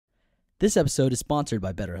This episode is sponsored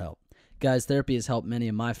by BetterHelp. Guys, therapy has helped many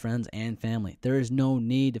of my friends and family. There is no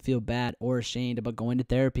need to feel bad or ashamed about going to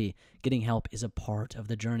therapy. Getting help is a part of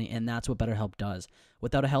the journey, and that's what BetterHelp does.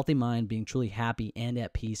 Without a healthy mind, being truly happy and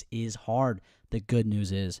at peace is hard. The good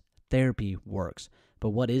news is therapy works. But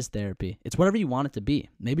what is therapy? It's whatever you want it to be.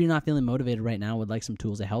 Maybe you're not feeling motivated right now, would like some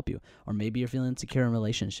tools to help you. Or maybe you're feeling insecure in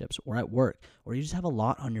relationships or at work, or you just have a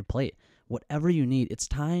lot on your plate. Whatever you need, it's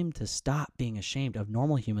time to stop being ashamed of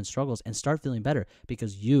normal human struggles and start feeling better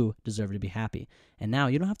because you deserve to be happy. And now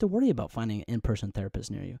you don't have to worry about finding an in-person therapist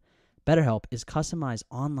near you. BetterHelp is customized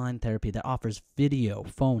online therapy that offers video,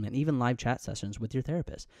 phone, and even live chat sessions with your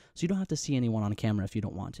therapist, so you don't have to see anyone on camera if you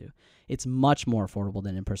don't want to. It's much more affordable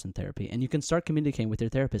than in-person therapy, and you can start communicating with your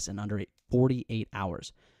therapist in under 48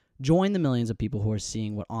 hours. Join the millions of people who are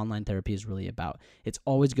seeing what online therapy is really about. It's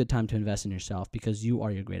always a good time to invest in yourself because you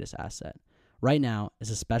are your greatest asset. Right now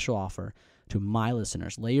is a special offer to my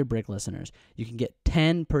listeners, Lay Your Brick listeners. You can get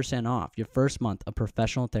 10% off your first month of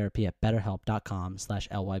professional therapy at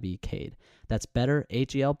betterhelp.com/LYBCade. That's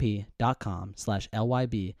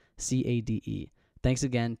betterhelp.com/LYBCADE. Thanks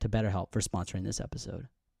again to BetterHelp for sponsoring this episode.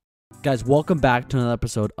 Guys, welcome back to another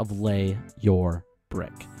episode of Lay Your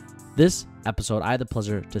Brick. This episode, I had the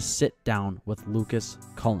pleasure to sit down with Lucas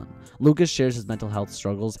Cullen. Lucas shares his mental health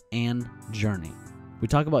struggles and journey. We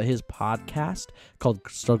talk about his podcast called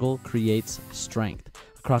Struggle Creates Strength.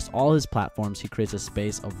 Across all his platforms, he creates a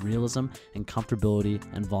space of realism and comfortability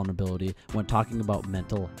and vulnerability when talking about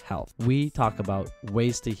mental health. We talk about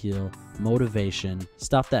ways to heal, motivation,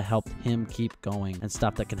 stuff that helped him keep going, and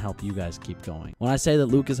stuff that can help you guys keep going. When I say that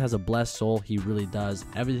Lucas has a blessed soul, he really does.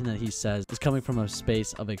 Everything that he says is coming from a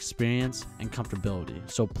space of experience and comfortability.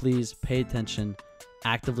 So please pay attention,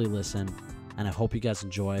 actively listen, and I hope you guys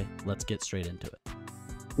enjoy. Let's get straight into it.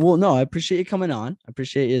 Well, no, I appreciate you coming on. I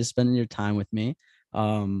appreciate you spending your time with me.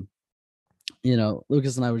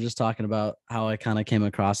 Lucas and I were just talking about how I kind of came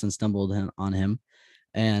across and stumbled on him.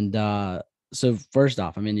 And so first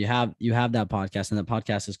off, I mean, you have that podcast, and that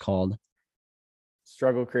podcast is called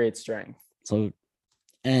Struggle Creates Strength. So,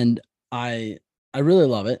 and I really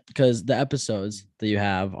love it because the episodes that you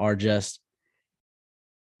have are just,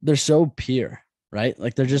 they're so pure, right?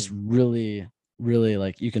 Like they're just really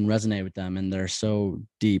like you can resonate with them, and they're so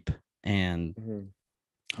deep, and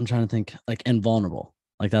I'm trying to think, like, and vulnerable.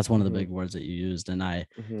 Like that's one of the big words that you used, and I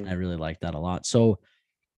really like that a lot. So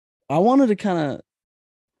I wanted to kind of,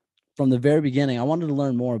 from the very beginning, I wanted to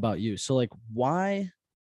learn more about you. So like, why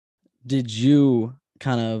did you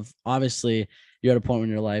kind of, obviously you're at a point in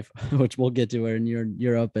your life, which we'll get to, where you're in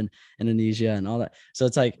Europe and Indonesia and all that. So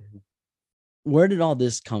it's like, where did all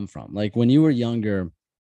this come from? Like when you were younger,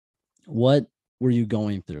 what were you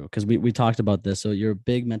going through? Because we talked about this. So you're a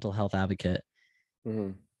big mental health advocate.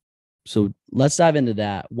 So let's dive into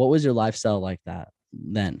that. What was your lifestyle like that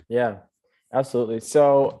then? Yeah, absolutely.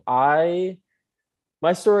 So my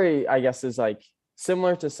story, I guess, is like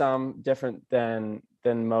similar to some, different than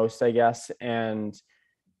most, I guess. And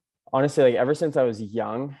honestly, like ever since I was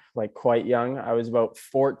young, like quite young, I was about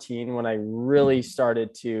 14 when I really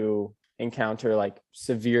started to encounter like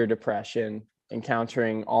severe depression,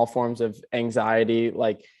 encountering all forms of anxiety.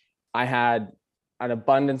 Like I had an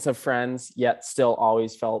abundance of friends, yet still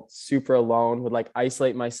always felt super alone, would like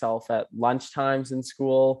isolate myself at lunch times in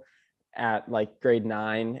school at like grade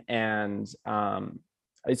 9. And I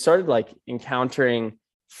started like encountering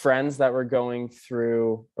friends that were going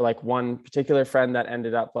through, or like one particular friend that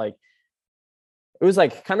ended up like, it was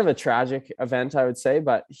like kind of a tragic event, I would say,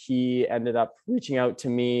 but he ended up reaching out to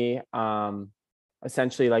me,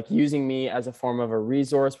 essentially like using me as a form of a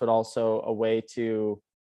resource, but also a way to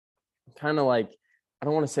kind of like, I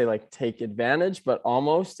don't want to say like take advantage, but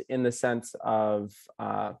almost, in the sense of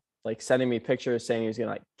like sending me pictures saying he was going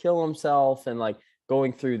to like kill himself, and like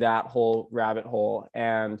going through that whole rabbit hole.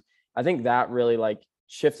 And I think that really like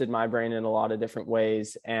shifted my brain in a lot of different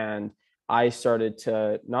ways. And I started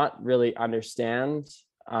to not really understand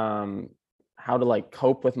how to like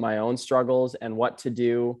cope with my own struggles and what to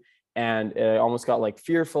do. And I almost got like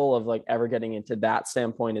fearful of like ever getting into that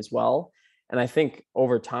standpoint as well. And I think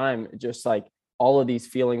over time, just like all of these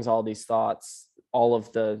feelings, all these thoughts, all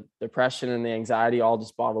of the depression and the anxiety all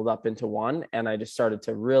just bottled up into one. And I just started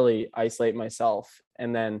to really isolate myself.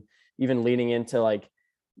 And then even leading into like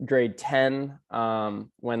grade 10,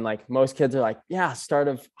 when like most kids are like, yeah, start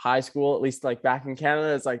of high school, at least like back in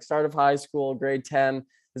Canada, it's like start of high school, grade 10.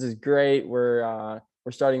 This is great. We're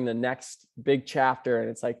starting the next big chapter. And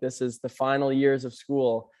it's like, this is the final years of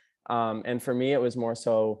school. And for me, it was more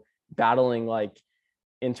so battling like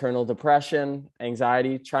internal depression,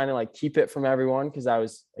 anxiety, trying to like keep it from everyone because I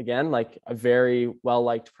was, again, like a very well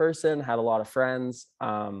liked person, had a lot of friends,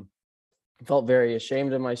 felt very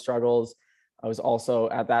ashamed of my struggles. I was also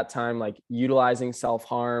at that time like utilizing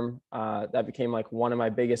self-harm. That became like one of my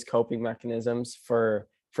biggest coping mechanisms for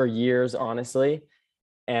years, honestly.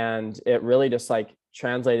 And it really just like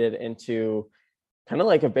translated into kind of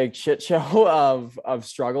like a big shit show of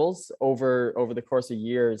struggles over the course of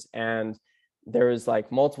years. And there was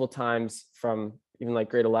like multiple times from even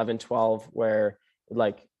like grade 11, 12, where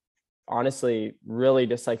like honestly really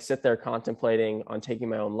just like sit there contemplating on taking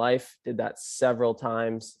my own life. Did that several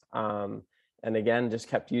times. And again, just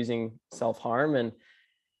kept using self-harm. And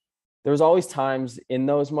there was always times in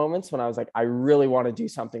those moments when I was like, I really want to do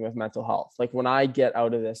something with mental health. Like when I get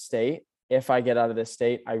out of this state, if I get out of this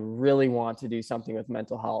state, I really want to do something with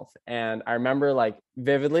mental health. And I remember like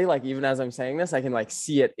vividly, like even as I'm saying this, I can like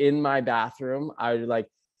see it in my bathroom. I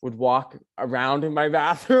would walk around in my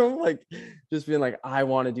bathroom, like just being like, I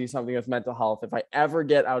want to do something with mental health. If I ever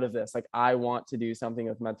get out of this, like I want to do something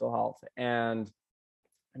with mental health. And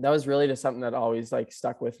that was really just something that always like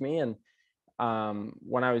stuck with me. And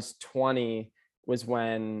when I was 20 was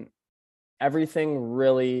when everything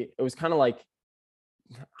really, it was kind of like,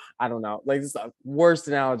 I don't know, like this is the worst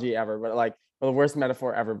analogy ever, but like, or the worst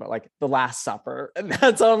metaphor ever, but like the Last Supper. And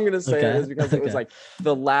that's all I'm going to say it Okay. is because it was Okay. like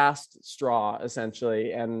the last straw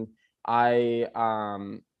essentially. And I,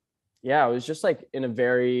 yeah, I was just like in a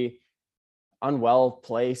very unwell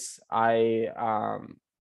place.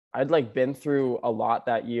 I'd like been through a lot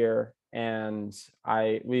that year, and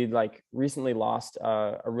we like recently lost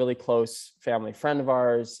a really close family friend of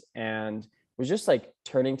ours, and was just like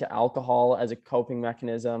turning to alcohol as a coping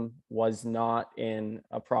mechanism, was not in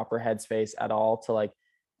a proper headspace at all to like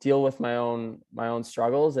deal with my own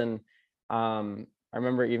struggles. And I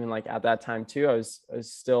remember even like at that time too, I was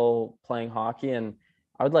still playing hockey, and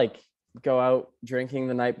I would like go out drinking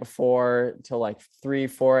the night before till like 3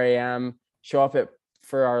 4 a.m, show up at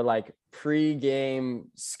for our like pre-game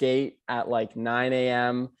skate at like 9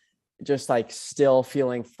 a.m, just like still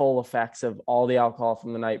feeling full effects of all the alcohol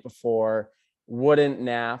from the night before, wouldn't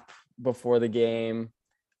nap before the game.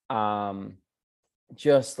 um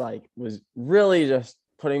just like was really just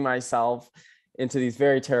putting myself into these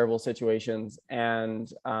very terrible situations.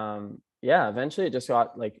 And yeah, eventually it just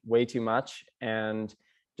got like way too much, and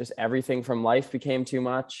just everything from life became too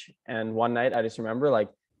much. And one night I just remember like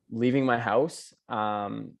leaving my house,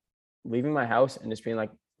 and just being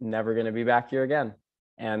like, never going to be back here again.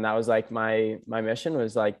 And that was like my mission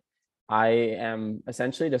was like, I am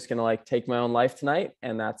essentially just going to like take my own life tonight,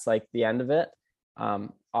 and that's like the end of it.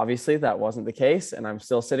 Obviously that wasn't the case, and I'm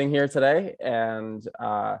still sitting here today. And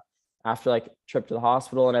after like trip to the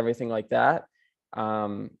hospital and everything like that,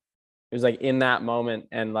 it was like in that moment,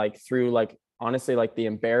 and like through like honestly like the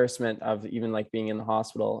embarrassment of even like being in the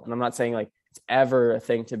hospital. And I'm not saying like it's ever a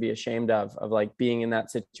thing to be ashamed of like being in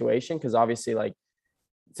that situation, because obviously like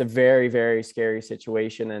it's a very, very scary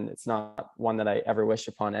situation, and it's not one that I ever wish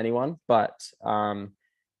upon anyone. But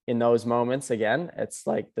in those moments, again, it's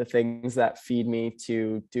like the things that feed me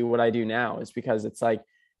to do what I do now, is because it's like,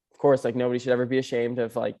 of course, like nobody should ever be ashamed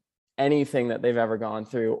of like anything that they've ever gone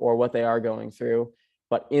through or what they are going through.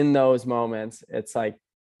 But in those moments, it's like,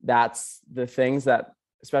 that's the things that,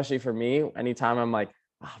 especially for me, anytime I'm like,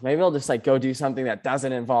 oh, maybe I'll just like go do something that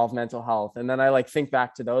doesn't involve mental health. And then I like think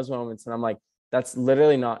back to those moments, and I'm like, that's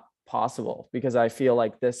literally not possible, because I feel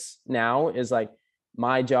like this now is like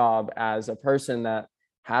my job as a person that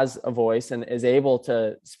has a voice and is able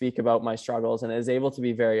to speak about my struggles and is able to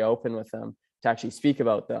be very open with them, to actually speak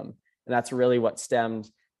about them. And that's really what stemmed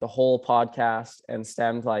the whole podcast, and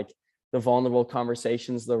stemmed like the vulnerable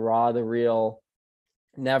conversations, the raw, the real,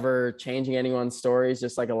 never changing anyone's stories,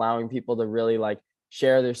 just like allowing people to really like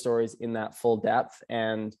share their stories in that full depth,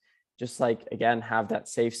 and just like again have that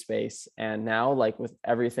safe space. And now like with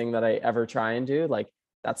everything that I ever try and do, like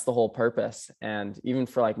that's the whole purpose. And even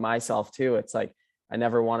for like myself too, it's like I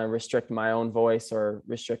never want to restrict my own voice or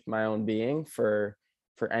restrict my own being for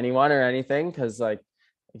anyone or anything, because like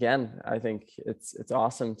again, I think it's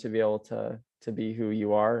awesome to be able to be who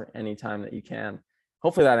you are anytime that you can.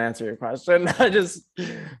 Hopefully that answered your question. I just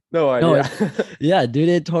no No, idea. yeah, dude,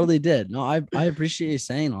 it totally did. No, I appreciate you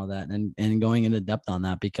saying all that and going into depth on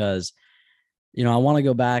that, because I want to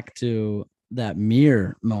go back to that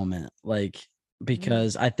mirror moment, like,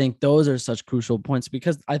 because I think those are such crucial points,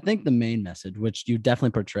 because I think the main message, which you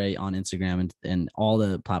definitely portray on Instagram and all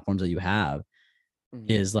the platforms that you have, Mhm.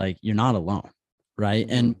 is like, you're not alone. Right.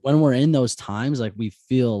 And Mhm. when we're in those times, like we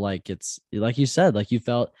feel like it's like you said, like you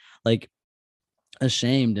felt like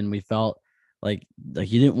ashamed, and we felt like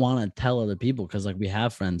you didn't want to tell other people because like we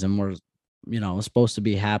have friends and we're supposed to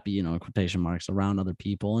be happy, in quotation marks, around other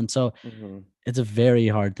people. And so Mm-hmm. it's a very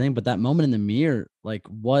hard thing. But that moment in the mirror, like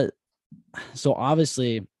what, so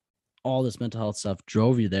obviously all this mental health stuff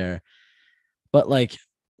drove you there, but like,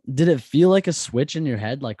 did it feel like a switch in your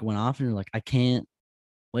head like went off and you're like, I can't,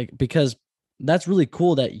 like, because that's really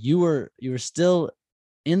cool that you were still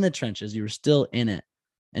in the trenches, you were still in it,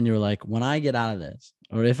 and you were like, when I get out of this,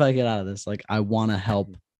 or if I get out of this, like I want to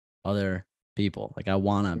help other people, like I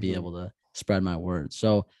want to be Mm-hmm. able to spread my word.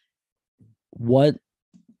 So what,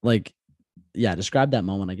 like, yeah, describe that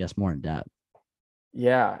moment, I guess, more in depth.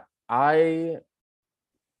 Yeah, I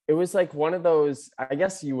it was like one of those, I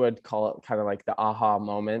guess you would call it kind of like the aha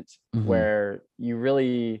moment Mm-hmm. where you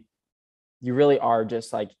really are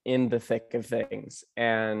just like in the thick of things.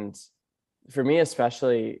 And for me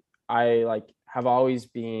especially, I like have always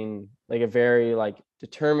been like a very like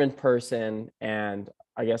determined person, and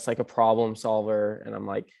I guess like a problem solver. And I'm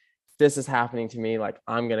like, this is happening to me, like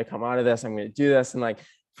I'm gonna come out of this, I'm gonna do this, and like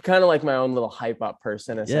kind of like my own little hype up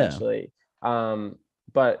person Yeah. essentially.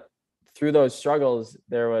 But through those struggles,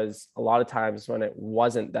 there was a lot of times when it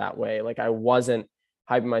wasn't that way. Like I wasn't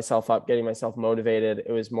hyping myself up, getting myself motivated.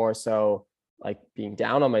 It was more so like being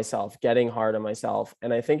down on myself, getting hard on myself.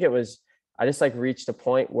 And I think it was, I just like reached a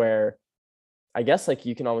point where I guess like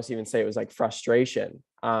you can almost even say it was like frustration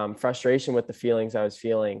with the feelings I was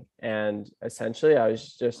feeling. And essentially I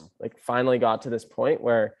was just like finally got to this point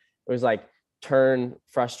where it was like turn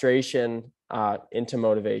frustration into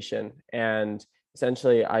motivation. And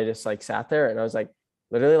essentially I just like sat there and I was like,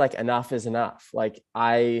 literally like enough is enough. Like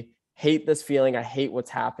I hate this feeling. I hate what's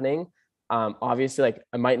happening. Obviously, like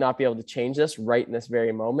I might not be able to change this right in this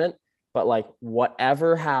very moment, but like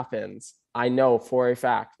whatever happens, I know for a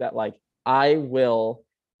fact that like I will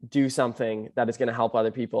do something that is going to help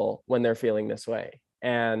other people when they're feeling this way.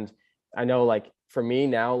 And I know like for me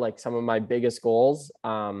now, like some of my biggest goals,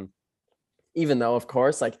 even though of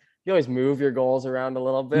course, like you always move your goals around a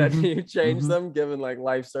little bit, Mm-hmm. you change Mm-hmm. them given like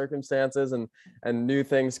life circumstances and new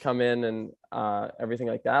things come in and everything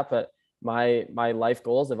like that. But my life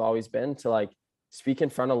goals have always been to like speak in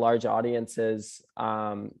front of large audiences,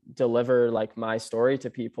 deliver like my story to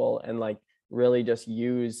people, and like really just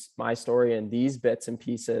use my story and these bits and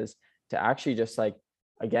pieces to actually just like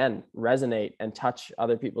again resonate and touch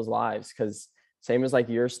other people's lives. Because same as like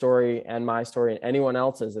your story and my story and anyone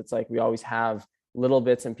else's, it's like we always have little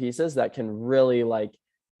bits and pieces that can really like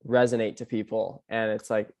resonate to people. And it's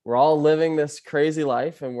like we're all living this crazy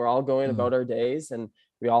life and we're all going Mm. about our days, and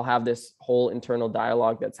we all have this whole internal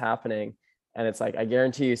dialogue that's happening. And it's like I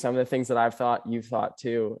guarantee you some of the things that I've thought you've thought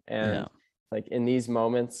too. Yeah. And like in these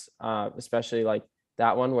moments, especially like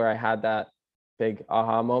that one where I had that big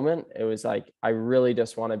aha moment, it was like I really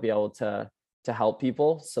just want to be able to help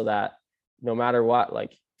people so that no matter what,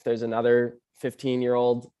 like if there's another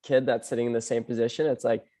 15-year-old kid that's sitting in the same position, it's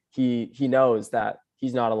like he knows that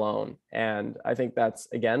he's not alone. And I think that's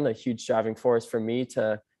again a huge driving force for me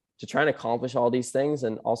to try and accomplish all these things,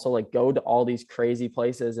 and also like go to all these crazy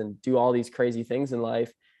places and do all these crazy things in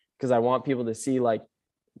life, because I want people to see like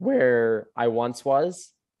where I once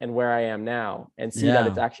was and where I am now, and see that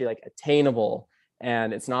it's Yeah. actually like attainable.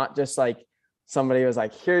 And it's not just like somebody was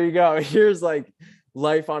like, here you go, here's like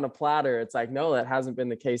life on a platter. It's like, no, that hasn't been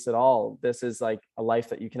the case at all. This is like a life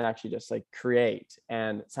that you can actually just like create.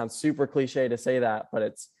 And it sounds super cliche to say that, but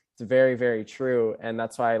it's very, very true. And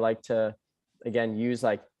that's why I like to, again, use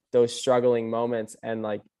like those struggling moments and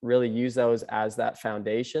like really use those as that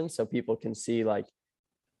foundation so people can see like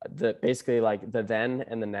the basically like the then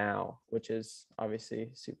and the now, which is obviously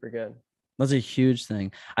super good. That's a huge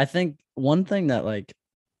thing. I think one thing that like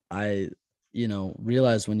I,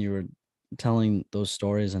 realized when you were telling those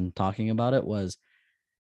stories and talking about it was,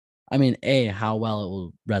 I mean, A, how well it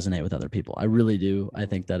will resonate with other people. I really do. I Mm-hmm.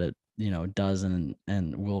 think that it, does and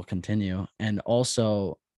will continue. And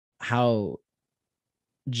also how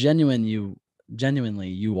genuinely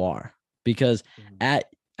you are. Because Mm-hmm.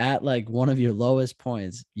 at like one of your lowest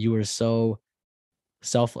points, you were so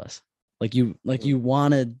selfless. Like you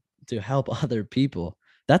wanted to help other people.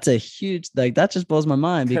 That's a huge, like, that just blows my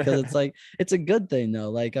mind because it's like it's a good thing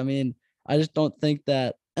though. Like, I mean, I just don't think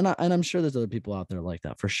that, and I'm sure there's other people out there like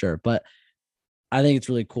that for sure, but I think it's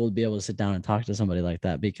really cool to be able to sit down and talk to somebody like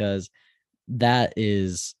that, because that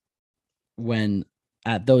is when,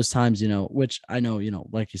 at those times, which I know,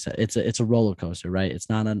 like you said, it's a roller coaster, right? It's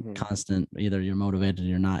not a Mm-hmm. constant, either you're motivated or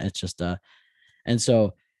you're not. It's just and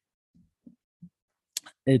so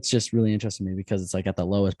it's just really interesting to me because it's like at the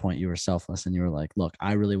lowest point you were selfless and you were like, look,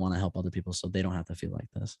 I really want to help other people so they don't have to feel like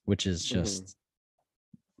this, which is Mm-hmm. just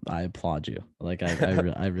I applaud you. Like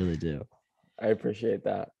I really do. I appreciate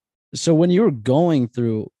that. So when you were going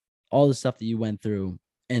through all the stuff that you went through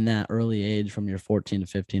in that early age from your 14 to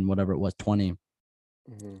 15, whatever it was, 20,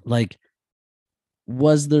 Mhm. like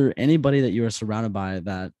was there anybody that you were surrounded by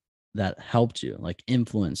that helped you, like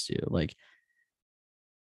influenced you, like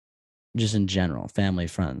just in general, family,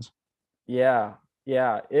 friends? Yeah,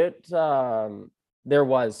 yeah. There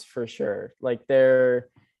was for sure. Like there,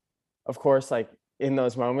 of course, like in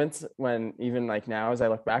those moments when even like now as I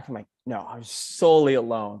look back, I'm like, no, I was solely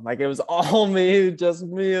alone. Like it was all me, just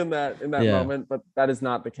me in that Yeah. moment. But that is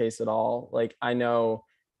not the case at all. Like I know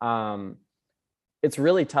um it's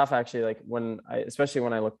really tough actually, like especially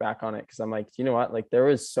when I look back on it, because I'm like, you know what? Like there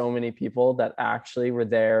was so many people that actually were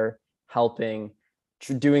there helping,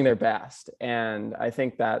 doing their best. And I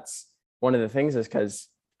think that's one of the things is because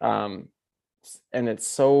um and it's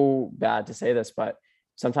so bad to say this, but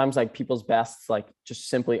sometimes like people's bests like just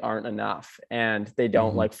simply aren't enough and they don't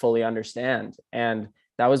Mm-hmm. like fully understand. And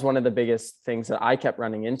that was one of the biggest things that I kept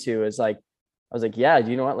running into is like, I was like, yeah,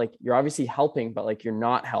 you know what? Like you're obviously helping, but like you're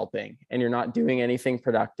not helping and you're not doing anything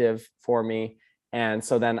productive for me. And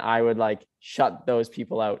so then I would like shut those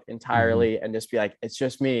people out Mm-hmm. entirely and just be like, it's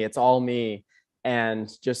just me, it's all me. And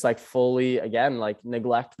just like fully again, like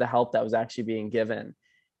neglect the help that was actually being given.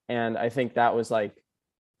 And I think that was like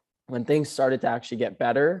when things started to actually get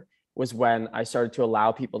better was when I started to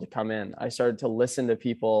allow people to come in. I started to listen to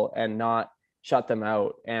people and not shut them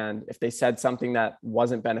out. And if they said something that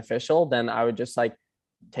wasn't beneficial, then I would just like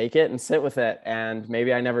take it and sit with it. And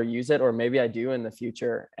maybe I never use it, or maybe I do in the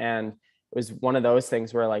future. And it was one of those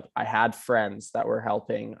things where like I had friends that were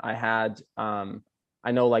helping.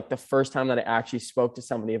 I know like the first time that I actually spoke to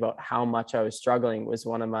somebody about how much I was struggling was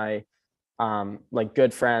one of my like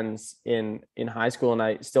good friends in high school, and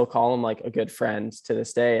I still call him like a good friend to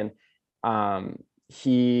this day. And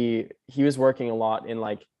he was working a lot in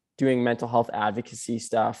like doing mental health advocacy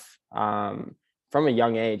stuff from a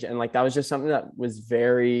young age, and like that was just something that was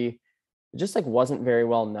very, it just like wasn't very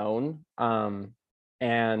well known.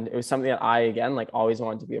 And it was something that I again like always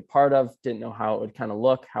wanted to be a part of, didn't know how it would kind of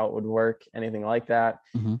look, how it would work, anything like that.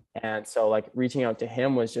 Mm-hmm. And so like reaching out to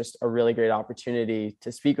him was just a really great opportunity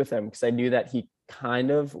to speak with him, because I knew that he kind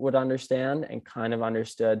of would understand and kind of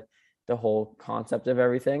understood the whole concept of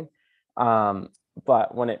everything. Um,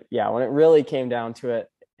 but when it really came down to it,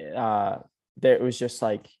 there it was just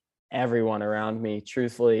like everyone around me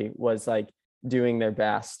truthfully was like doing their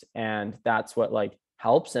best, and that's what like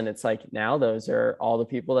helps. And it's like now those are all the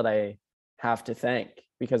people that I have to thank,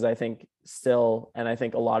 because I think still, and I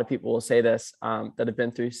think a lot of people will say this that have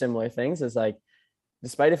been through similar things, is like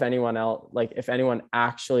despite if anyone else, like if anyone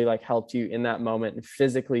actually like helped you in that moment and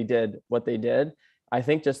physically did what they did, I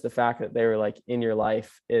think just the fact that they were like in your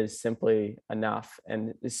life is simply enough,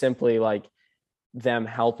 and is simply like them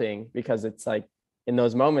helping. Because it's like in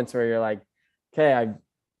those moments where you're like, okay,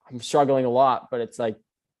 I'm struggling a lot, but it's like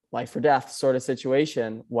life or death sort of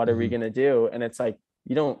situation. What are we Mm-hmm. going to do? And it's like,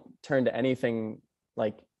 you don't turn to anything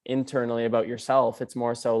like internally about yourself. It's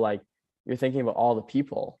more so like you're thinking about all the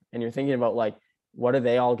people, and you're thinking about like, what are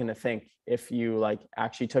they all going to think if you like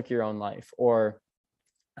actually took your own life, or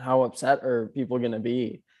how upset are people going to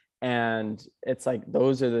be? And it's like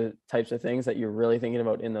those are the types of things that you're really thinking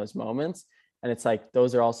about in those moments. And it's like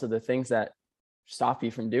those are also the things that stop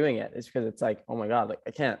you from doing it, is because it's like, oh my god, like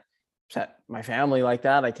I can't upset my family like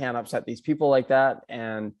that, I can't upset these people like that.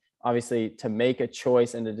 And obviously to make a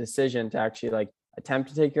choice and a decision to actually like attempt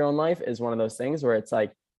to take your own life is one of those things where it's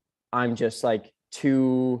like I'm just like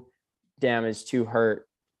too damaged, too hurt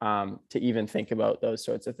to even think about those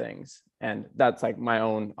sorts of things. And that's like my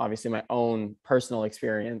own, obviously my own personal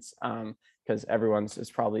experience, because everyone's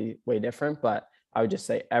is probably way different. But I would just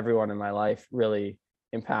say everyone in my life really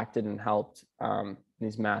impacted and helped in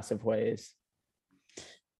these massive ways.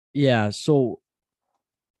 Yeah. So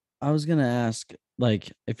I was gonna ask,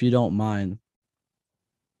 like, if you don't mind,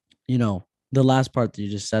 the last part that you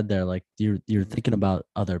just said there, like you're Mm-hmm. thinking about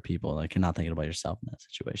other people, like you're not thinking about yourself in that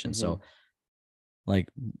situation. Mm-hmm. So, like,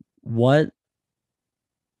 what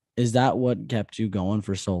is that? What kept you going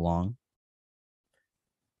for so long?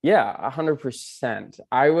 Yeah, 100%.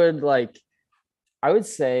 I would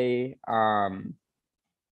say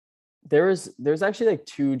there's actually like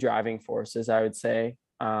two driving forces, I would say.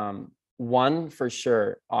 One for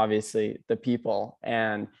sure, obviously the people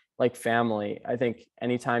and like family. I think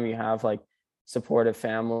anytime you have like supportive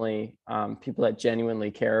family, people that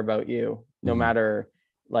genuinely care about you, no Mm-hmm. matter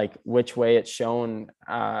like which way it's shown,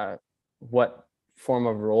 what form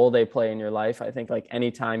of role they play in your life. I think like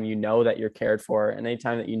anytime you know that you're cared for, and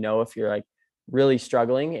anytime that you know if you're like really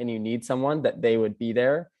struggling and you need someone, that they would be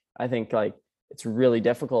there. I think like it's really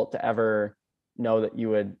difficult to ever know that you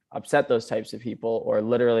would upset those types of people or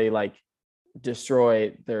literally like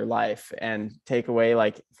destroy their life and take away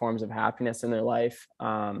like forms of happiness in their life.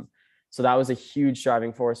 So that was a huge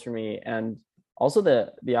driving force for me. And also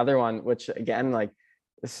the other one, which again, like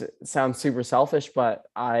this sounds super selfish, but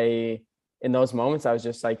in those moments, I was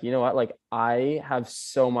just like, you know what, like I have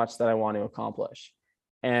so much that I want to accomplish.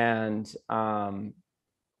 And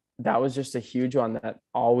that was just a huge one that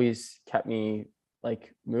always kept me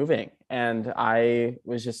like moving. And I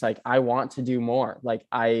was just like, I want to do more. Like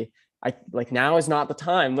I like now is not the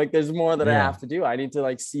time. Like there's more that I Yeah. have to do. I need to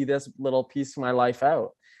like see this little piece of my life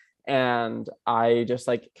out. And I just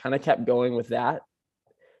like kind of kept going with that,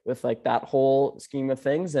 with like that whole scheme of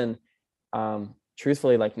things. And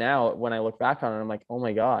truthfully, like now when I look back on it, I'm like, oh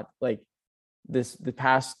my God, like the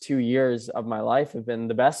past 2 years of my life have been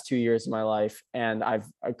the best 2 years of my life. And I've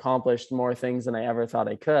accomplished more things than I ever thought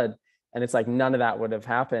I could. And it's like none of that would have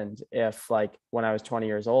happened if like when I was 20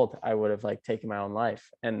 years old, I would have like taken my own life.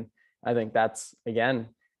 And I think that's, again,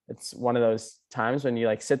 it's one of those times when you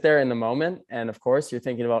like sit there in the moment. And of course you're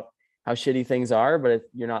thinking about how shitty things are, but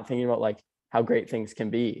you're not thinking about like how great things can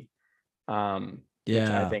be. Which I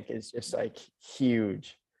Yeah. think is just like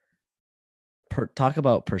huge. Talk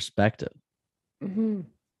about perspective. Mm-hmm.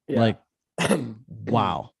 Yeah. Like,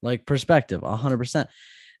 wow. Like perspective, 100%.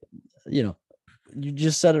 You know, you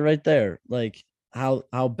just said it right there. Like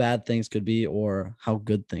how bad things could be or how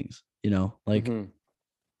good things, like Mm-hmm.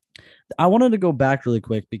 I wanted to go back really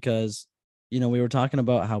quick because, we were talking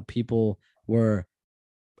about how people were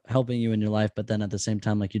helping you in your life, but then at the same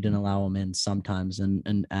time, like you didn't allow them in sometimes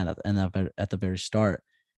and at the very start.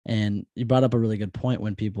 And you brought up a really good point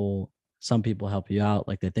when some people help you out,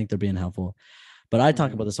 like they think they're being helpful. But I talk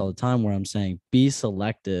Mm-hmm. about this all the time where I'm saying be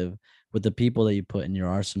selective with the people that you put in your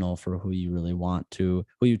arsenal for who you really want to,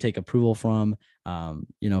 who you take approval from,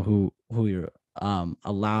 who you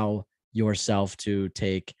allow yourself to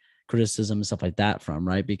take criticism and stuff like that from,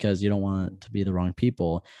 right? Because you don't want it to be the wrong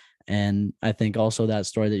people. And I think also that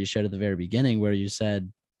story that you shared at the very beginning where you said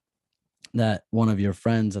that one of your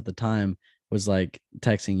friends at the time was like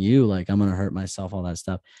texting you like I'm gonna hurt myself, all that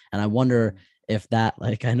stuff. And I wonder if that,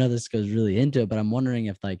 like, I know this goes really into it, but I'm wondering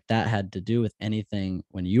if like that had to do with anything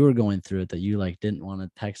when you were going through it that you like didn't want to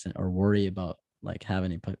text it or worry about, like have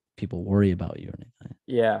any people worry about you or anything.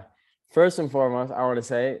 Yeah. First and foremost, I want to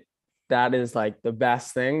say that is like the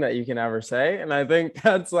best thing that you can ever say. And I think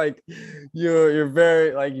that's like you're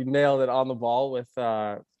very like you nailed it on the ball with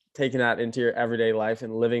taking that into your everyday life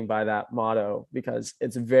and living by that motto, because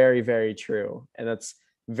it's very, very true. And it's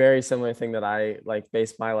very similar thing that I like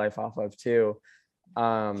base my life off of too.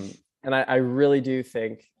 And I really do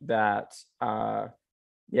think that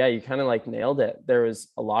yeah, you kind of like nailed it. There was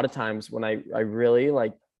a lot of times when I really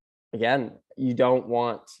like, again, you don't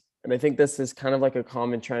want, and I think this is kind of like a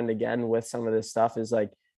common trend again with some of this stuff is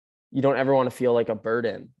like, you don't ever want to feel like a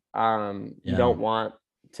burden. You Yeah. don't want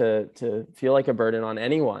to feel like a burden on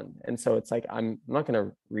anyone. And so it's like, I'm not going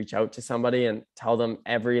to reach out to somebody and tell them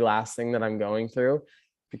every last thing that I'm going through,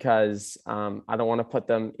 because I don't want to put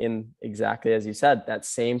them in, exactly as you said, that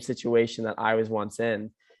same situation that I was once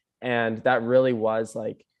in. And that really was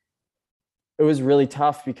like, it was really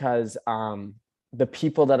tough because the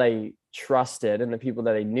people that I trusted and the people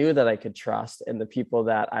that I knew that I could trust and the people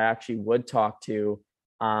that I actually would talk to,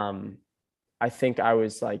 I think I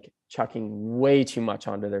was like chucking way too much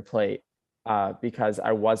onto their plate because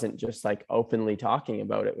I wasn't just like openly talking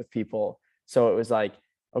about it with people. So it was like,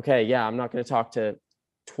 okay, yeah, I'm not going to talk to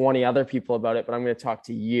 20 other people about it, but I'm going to talk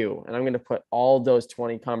to you and I'm going to put all those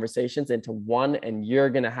 20 conversations into one and you're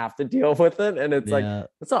going to have to deal with it. And it's like, Yeah.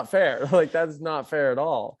 that's not fair. Like, that's not fair at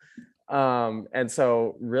all. And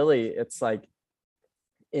so really it's like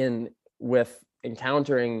in with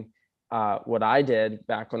encountering what I did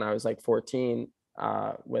back when I was like 14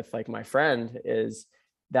 with like my friend is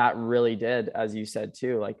that really did, as you said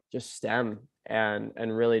too, like just stem and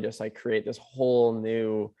really just like create this whole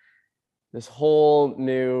new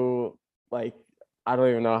like I don't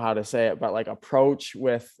even know how to say it, but like approach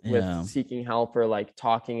with Yeah. seeking help or like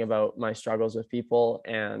talking about my struggles with people,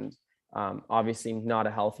 and obviously not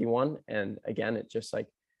a healthy one. And again, it just like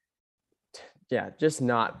yeah, just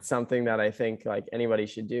not something that I think like anybody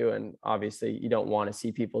should do. And obviously you don't want to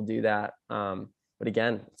see people do that. But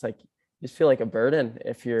again, it's like you just feel like a burden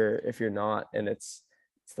if you're not, and it's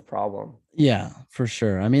the problem. Yeah, for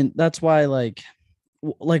sure. I mean, that's why like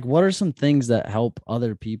what are some things that help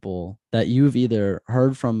other people that you've either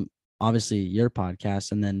heard from, obviously your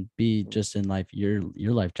podcast, and then be just in life, your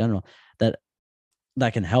life general, that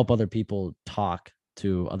that can help other people talk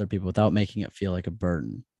to other people without making it feel like a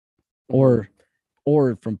burden, Mm-hmm.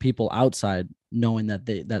 or from people outside knowing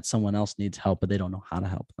that someone else needs help but they don't know how to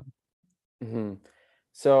help them. Mm-hmm.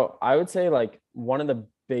 So I would say like one of the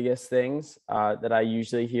biggest things that I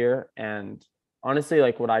usually hear, and honestly,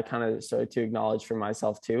 like what I kind of started to acknowledge for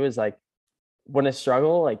myself too, is like when a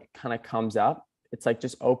struggle like kind of comes up, it's like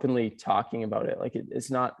just openly talking about it. Like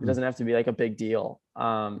it's not, it Mm. doesn't have to be like a big deal.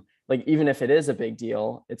 Like even if it is a big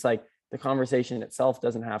deal, it's like the conversation itself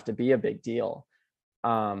doesn't have to be a big deal.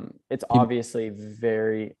 It's You, obviously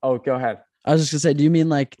very, oh, go ahead. I was just gonna say, do you mean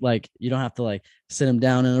like you don't have to like sit them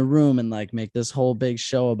down in a room and like make this whole big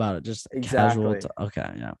show about it, just casual Exactly.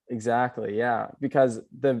 okay, yeah. Exactly. Yeah. Because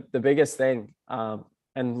the biggest thing,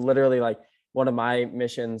 and literally like one of my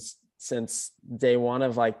missions since day one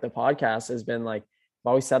of like the podcast has been like I've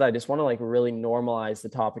always said I just want to like really normalize the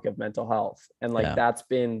topic of mental health. And like Yeah. that's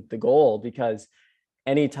been the goal because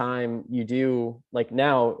anytime you do like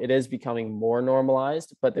now it is becoming more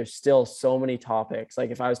normalized, but there's still so many topics. Like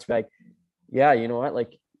if I was to be like, yeah, you know what,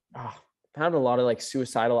 like I've had a lot of like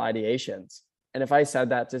suicidal ideations. And if I said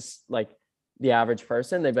that to like the average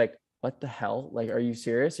person, they'd be like, what the hell? Like, are you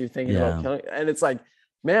serious? You're thinking about Yeah. killing? And it's like,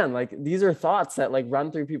 man, like these are thoughts that like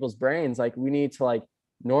run through people's brains. Like we need to like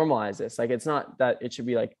normalize this. Like it's not that it should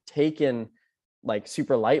be like taken like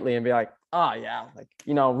super lightly and be like, oh yeah, like,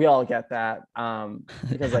 you know, we all get that.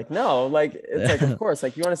 Because like, no, like it's like, of course,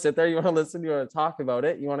 like you want to sit there, you want to listen, you want to talk about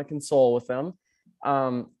it, you want to console with them.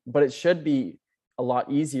 But it should be a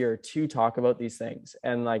lot easier to talk about these things.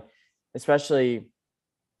 And like, especially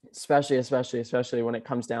when it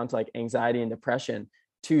comes down to like anxiety and depression,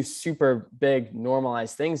 two super big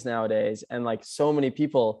normalized things nowadays. And like so many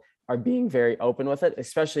people are being very open with it,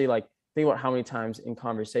 especially like think about how many times in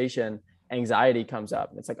conversation anxiety comes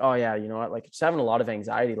up. It's like, oh yeah, you know what, like just having a lot of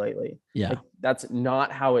anxiety lately. Yeah. Like that's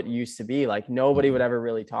not how it used to be. Like nobody would ever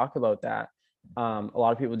really talk about that. A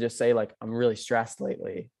lot of people just say like, I'm really stressed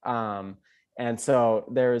lately. And so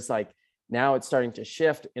there's like now it's starting to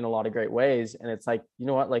shift in a lot of great ways. And it's like, you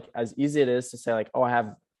know what, like as easy it is to say like, oh,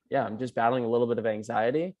 I'm just battling a little bit of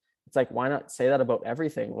anxiety. It's like, why not say that about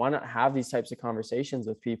everything? Why not have these types of conversations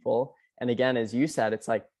with people? And again, as you said, it's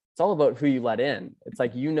like, it's all about who you let in. It's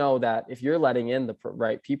like, you know, that if you're letting in the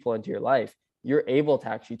right people into your life, you're able to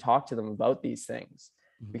actually talk to them about these things.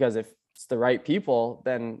 Mhm. Because if it's the right people,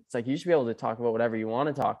 then it's like, you should be able to talk about whatever you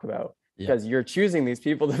want to talk about Yeah. because you're choosing these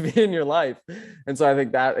people to be in your life. And so I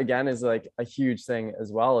think that again is like a huge thing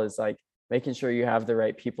as well, is like making sure you have the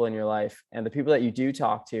right people in your life, and the people that you do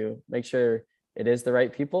talk to, make sure it is the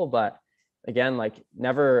right people. But again, like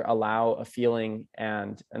never allow a feeling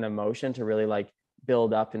and an emotion to really like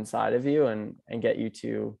build up inside of you and get you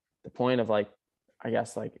to the point of like, I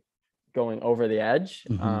guess like going over the edge.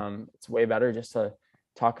 Mm-hmm. It's way better just to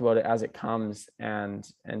talk about it as it comes and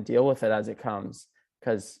deal with it as it comes,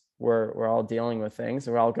 because we're all dealing with things,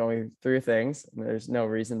 we're all going through things, and there's no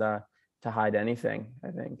reason to hide anything,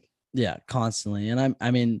 I think. Yeah, constantly. And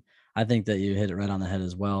I mean, I think that you hit it right on the head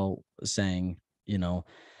as well, saying, you know,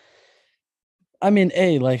 I mean,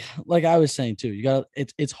 like I was saying too, you got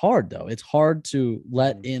it's hard though. It's hard to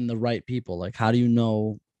let Mm-hmm. in the right people. Like, how do you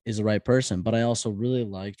know is the right person? But I also really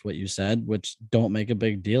liked what you said, which don't make a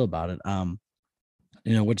big deal about it.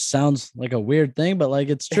 Which sounds like a weird thing, but like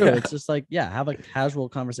it's true. Yeah. It's just like, yeah, have a casual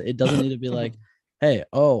conversation. It doesn't need to be like, hey,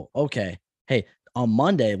 oh, okay. Hey, on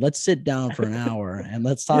Monday, let's sit down for an hour and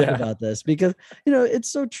let's talk Yeah. about this, because it's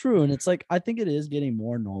so true. And it's like, I think it is getting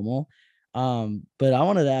more normal. But I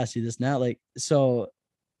wanted to ask you this now, like, so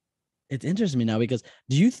it's interesting me now, because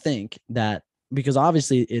do you think that, because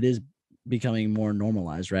obviously it is becoming more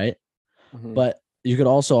normalized, right? Mm-hmm. But you could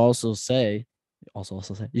also say,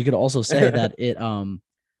 you could also say that it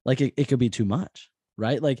like it could be too much,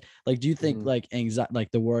 right? Like do you think Mm-hmm. like anxiety,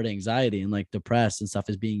 like the word anxiety and like depressed and stuff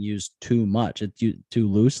is being used too much, too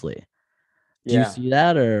loosely? Do you Yeah, see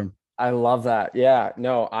that? Or I love that. Yeah,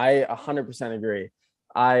 no, I 100% agree.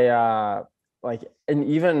 I like, and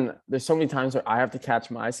even there's so many times where I have to catch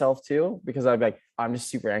myself too, because I'm like, I'm just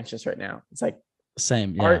super anxious right now. It's like,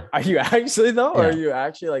 same? Yeah. are you actually though? Or are Yeah. you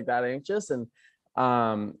actually like that anxious? And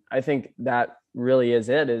I think that really is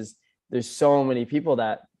it, is there's so many people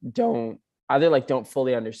that don't either like don't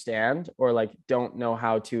fully understand or like don't know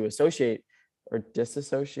how to associate or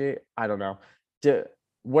disassociate. I don't know. To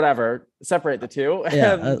whatever, separate the two.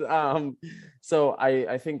 Yeah. And so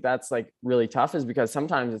I think that's like really tough, is because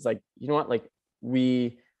sometimes it's like, you know what, like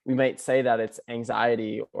we might say that it's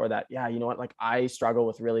anxiety, or that, yeah, you know what, like I struggle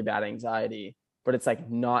with really bad anxiety, but it's like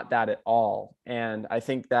not that at all. And I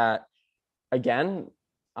think that again,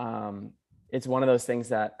 um, it's one of those things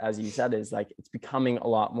that, as you said, is like it's becoming a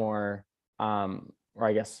lot more or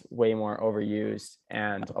I guess way more overused,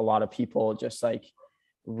 and a lot of people just like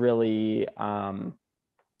really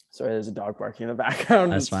sorry, there's a dog barking in the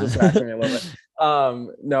background. That's It's fine. distracting me a little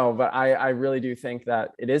bit. No, but I really do think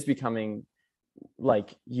that it is becoming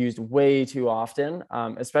like used way too often,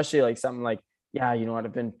 especially like something like, yeah, you know what,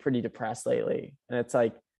 I've been pretty depressed lately. And it's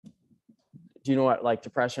like, do you know what like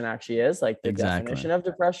depression actually is? Like the Exactly. definition of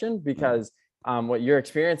depression? Because what you're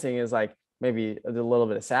experiencing is like maybe a little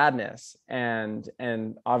bit of sadness. And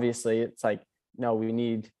obviously it's like, no, we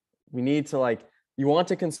need to like, you want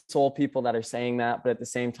to console people that are saying that, but at the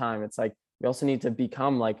same time, it's like we also need to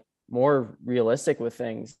become like more realistic with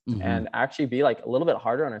things Hmm. and actually be like a little bit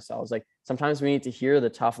harder on ourselves. Like sometimes we need to hear the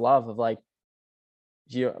tough love of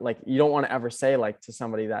you don't want to ever say like to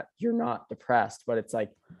somebody that you're not depressed, but it's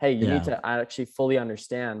like, hey, you need Yeah. to actually fully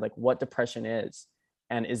understand like what depression is,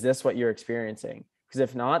 and is this what you're experiencing? Because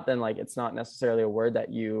if not, then like it's not necessarily a word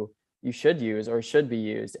that you should use or should be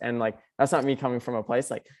used. And like that's not me coming from a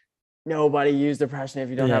place like nobody use depression if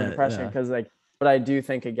you don't have Yeah. depression, Yeah. because like, but I do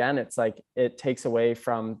think again it's like it takes away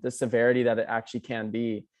from the severity that it actually can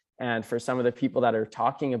be. And for some of the people that are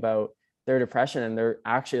talking about their depression and they're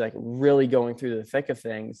actually like really going through the thick of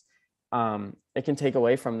things, it can take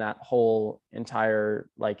away from that whole entire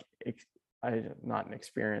like not an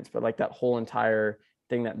experience, but like that whole entire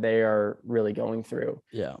thing that they are really going through.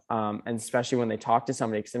 Yeah. And especially when they talk to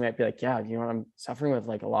somebody, because they might be like, yeah, you know what, I'm suffering with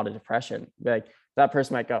like a lot of depression. Be like, that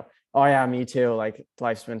person might go, oh yeah, me too, like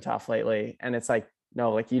life's been tough lately. And it's like,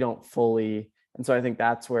 no, like you don't fully. And so I think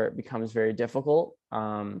that's where it becomes very difficult,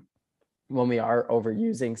 when we are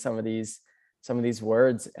overusing some of these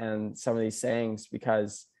words and some of these sayings,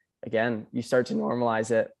 because again, you start to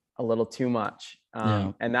normalize it a little too much.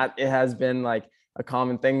 Yeah. And that it has been like a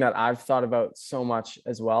common thing that I've thought about so much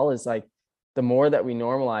as well, is like the more that we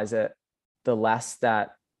normalize it, the less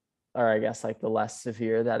that, or I guess like the less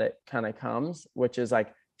severe that it kind of comes, which is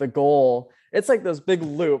like the goal. It's like this big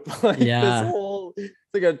loop, like this Yeah. whole, it's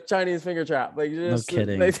like a Chinese finger trap. Like you No just like,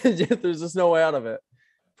 kidding. there's just no way out of it.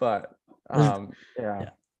 But There's, yeah. yeah.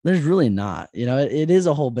 There's really not. It is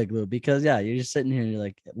a whole big loop because yeah, you're just sitting here and you're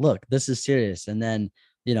like, look, this is serious. And then,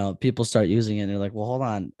 people start using it and they're like, well, hold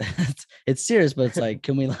on. it's serious, but it's like,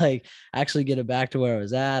 can we like actually get it back to where it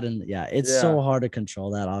was at? And yeah, it's so Yeah. hard to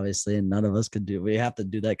control that, obviously, and none of us could do. We have to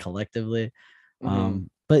do that collectively. Hmm.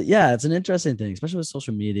 But yeah, it's an interesting thing, especially with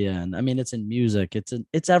social media. And I mean, it's in music,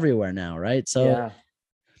 it's everywhere now, right? So Yeah.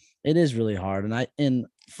 it is really hard. And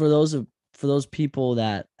for those people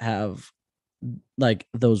that have like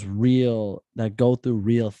those real that go through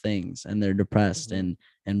real things and they're depressed Hmm.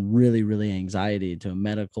 and really really anxiety to a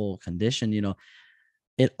medical condition,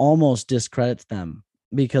 it almost discredits them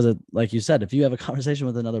because like you said, if you have a conversation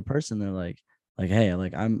with another person, they're like hey,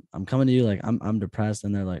 like I'm coming to you, like I'm depressed,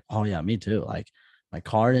 and they're like, oh yeah, me too, like my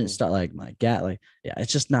car didn't Hmm. start, like my gat, like yeah,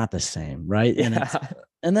 it's just not the same, right? Yeah.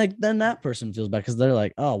 And like then that person feels bad because they're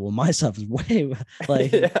like, oh well, my stuff is way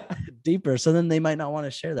like Yeah. deeper, so then they might not want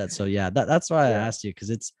to share that. So yeah, that's why I Yeah. asked you, because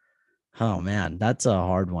it's, oh man, that's a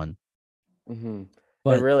hard one. Hmm. It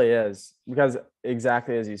But really is, because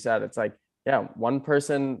exactly as you said, it's like, yeah, one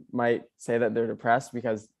person might say that they're depressed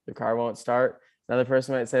because the car won't start. Another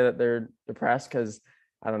person might say that they're depressed because,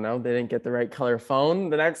 I don't know, they didn't get the right color phone.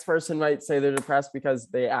 The next person might say they're depressed because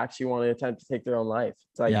they actually want to attempt to take their own life.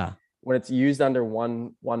 It's like yeah, when it's used under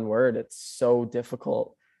one word, it's so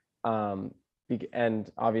difficult. Um,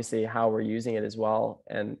 and obviously how we're using it as well.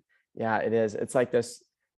 And yeah, it is. It's like this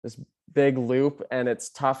big loop, and it's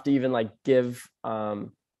tough to even like give,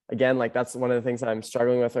 again, like that's one of the things that I'm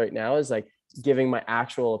struggling with right now, is like giving my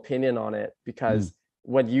actual opinion on it, mm, because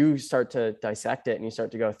when you start to dissect it and you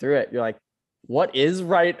start to go through it, you're like, what is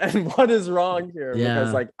right and what is wrong here? Because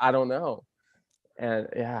yeah, like I don't know. And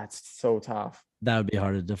yeah, it's so tough. that would be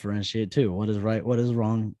hard to differentiate too. What is right, what is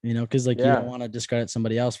wrong, because like you don't Yeah. want to discredit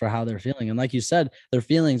somebody else for how they're feeling. And like you said, their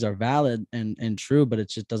feelings are valid and true, but it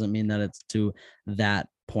just doesn't mean that it's to that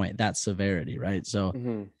point, that severity, right? So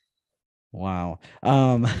Hmm. wow.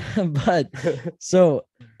 But so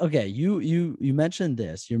okay, you mentioned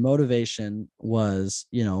this. Your motivation was,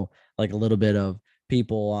 like a little bit of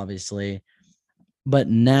people, obviously, but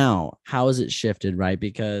now how has it shifted, right?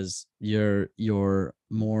 Because you're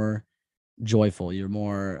more joyful, you're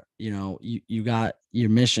more, you got your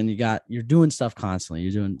mission, you're doing stuff constantly,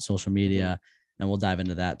 you're doing social Hmm. media, and we'll dive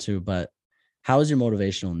into that too. But how is your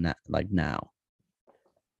motivational like now?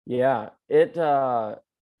 Yeah,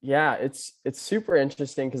 yeah, it's super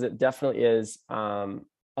interesting because it definitely is a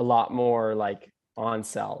lot more like on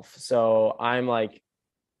self. So I'm like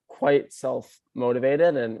quite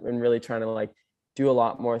self-motivated and really trying to like do a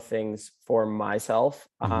lot more things for myself.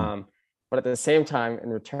 But at the same time, in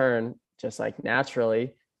return, just like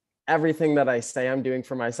naturally, everything that I say I'm doing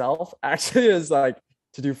for myself actually is like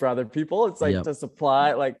to do for other people. It's like Yep. to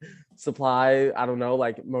supply, I don't know,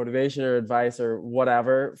 like motivation or advice or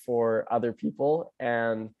whatever for other people.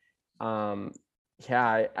 And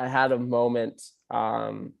yeah, I had a moment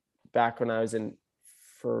back when I was in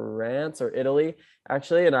France or Italy,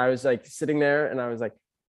 actually. And I was like sitting there and I was like,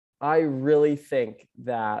 I really think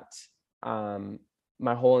that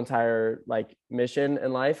my whole entire like mission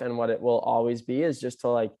in life and what it will always be is just to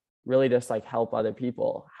like really just like help other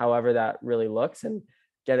people, however that really looks. And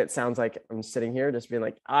again, it sounds like I'm sitting here just being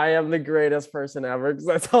like, I am the greatest person ever because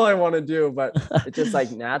that's all I want to do. But it just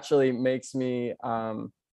like naturally makes me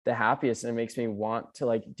the happiest, and it makes me want to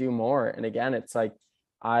like do more. And again, it's like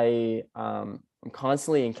I'm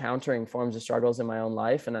constantly encountering forms of struggles in my own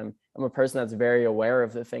life, and I'm a person that's very aware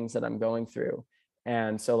of the things that I'm going through.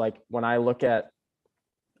 And so like when I look at,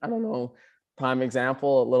 I don't know, prime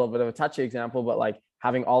example, a little bit of a touchy example, but like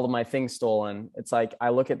having all of my things stolen, it's like I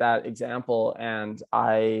look at that example and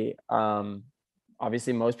I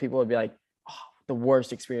obviously most people would be like, oh, the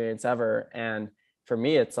worst experience ever. And for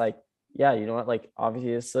me, it's like, yeah, you know what, like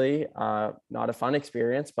obviously not a fun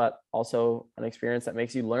experience, but also an experience that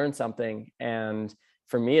makes you learn something. And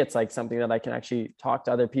for me, it's like something that I can actually talk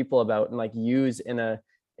to other people about and like use in a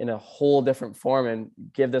whole different form and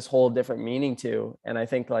give this whole different meaning to. And I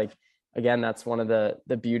think like, again, that's one of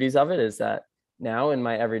the beauties of it, is that now in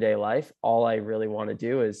my everyday life, all I really want to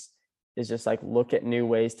do is just like look at new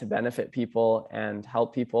ways to benefit people and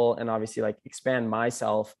help people, and obviously like expand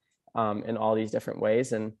myself in all these different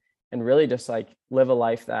ways, and really just like live a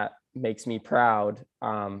life that makes me proud,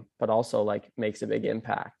 but also like makes a big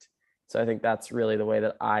impact. So I think that's really the way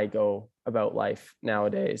that I go about life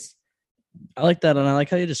nowadays. I like that. And I like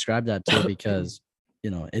how you describe that too, because,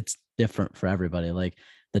 it's different for everybody. Like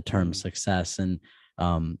the term success. And,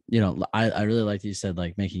 I really like that you said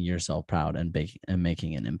like making yourself proud and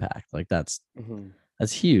making an impact. Like that's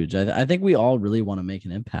huge. I think we all really want to make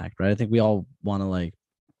an impact, right? I think we all want to like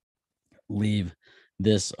leave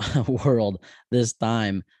this world, this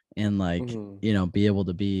time, and like, be able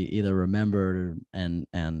to be either remembered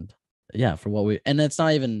and yeah, for what we, and it's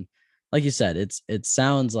not even like you said, it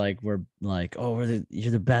sounds like we're like, oh,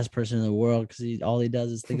 you're the best person in the world because all he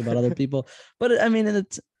does is think about other people. But I mean,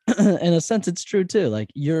 it's in a sense, it's true too. Like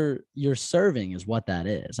you're serving is what that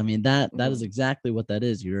is. I mean, that is exactly what that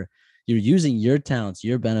is. You're using your talents,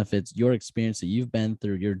 your benefits, your experience that you've been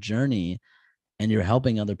through, your journey, and you're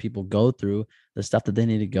helping other people go through the stuff that they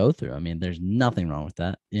need to go through. I mean, there's nothing wrong with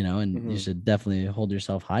that, and you should definitely hold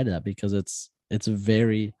yourself high to that, because it's a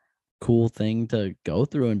very cool thing to go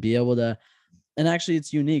through and be able to. And actually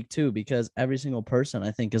it's unique too, because every single person I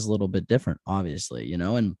think is a little bit different, obviously,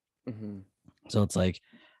 and so it's like,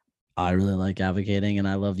 I really like advocating, and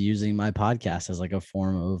I love using my podcast as like a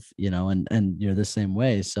form of, and you're the same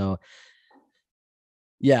way. So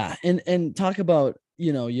yeah. And talk about,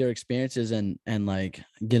 your experiences and like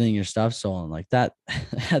getting your stuff stolen like that.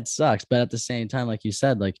 That sucks. But at the same time, like you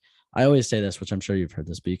said, like I always say this, which I'm sure you've heard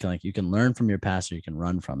this, but you can learn from your past or you can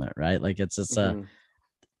run from it. Right. Like it's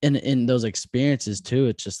in those experiences too,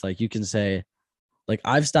 it's just like you can say, like,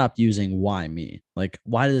 I've stopped using why me, like,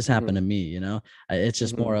 why did this happen to me? It's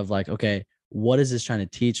just more of like, okay, what is this trying to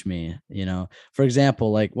teach me? For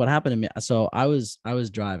example, like what happened to me. So I was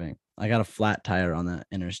driving, I got a flat tire on the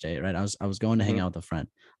interstate, right? I was going to hang out with a friend.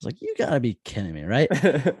 I was like, you gotta be kidding me, right?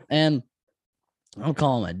 And I'm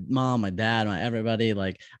calling my mom, my dad, my everybody.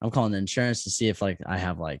 Like I'm calling the insurance to see if like I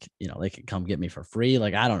have like, they could come get me for free.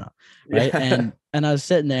 Like, I don't know. Right. Yeah. And I was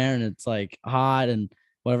sitting there and it's like hot and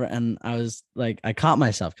whatever. And I was like, I caught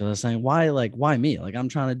myself because I was saying, why me? Like I'm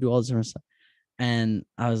trying to do all this different stuff. And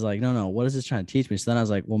I was like, no, what is this trying to teach me? So then I was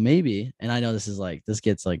like, well, maybe, and I know this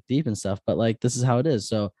gets like deep and stuff, but like, this is how it is.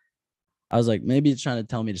 So I was like, maybe it's trying to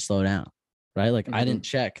tell me to slow down. Right. Like I didn't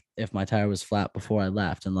check if my tire was flat before I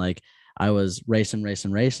left. And like, I was racing,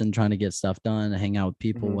 trying to get stuff done, hang out with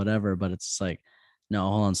people, whatever. But it's just like, no,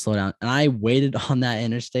 hold on, slow down. And I waited on that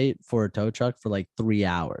interstate for a tow truck for like 3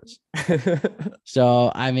 hours.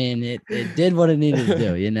 So, I mean, it did what it needed to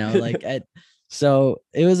do, like, so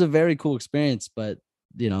it was a very cool experience, but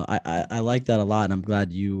I like that a lot. And I'm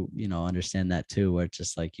glad you understand that too, where it's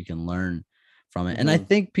just like, you can learn from it. And I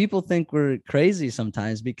think people think we're crazy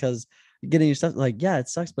sometimes because getting your stuff, like, yeah, it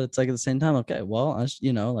sucks, but it's like at the same time, okay, well,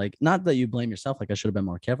 like, not that you blame yourself, like I should have been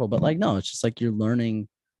more careful, but like, no, it's just like you're learning.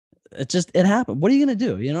 It happened. What are you gonna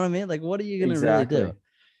do? You know what I mean? Like, what are you gonna really do?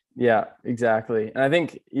 Yeah, exactly. And I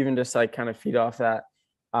think even just like kind of feed off that,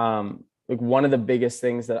 like one of the biggest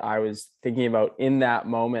things that I was thinking about in that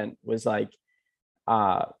moment was like,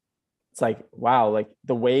 uh, it's like, wow, like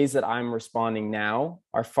the ways that I'm responding now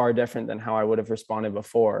are far different than how I would have responded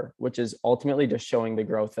before, which is ultimately just showing the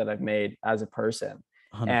growth that I've made as a person.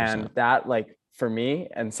 100%. And that, like, for me,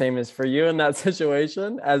 and same as for you in that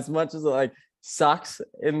situation, as much as it like sucks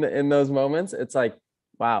in those moments, it's like,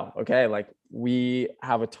 wow, okay, like we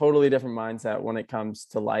have a totally different mindset when it comes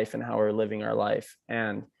to life and how we're living our life.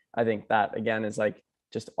 And I think that again is like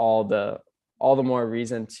just all the more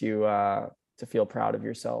reason to feel proud of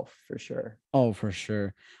yourself for sure. Oh, for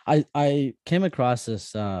sure. I came across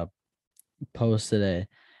this post today,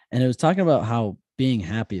 and it was talking about how being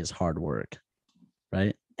happy is hard work,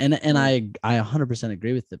 right? And Mm, I 100%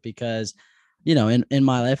 agree with it, because in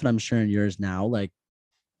my life, and I'm sure in yours now, like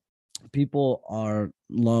people are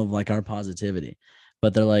love like our positivity,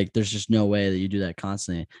 but they're like, there's just no way that you do that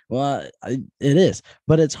constantly. Well, it is,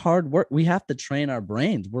 but it's hard work. We have to train our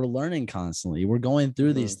brains. We're learning constantly. We're going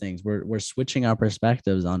through these mhm. things. We're switching our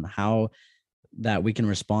perspectives on how that we can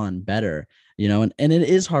respond better, and it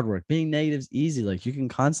is hard work. Being negative is easy. Like you can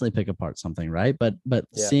constantly pick apart something, right? But Yeah.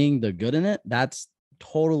 seeing the good in it, that's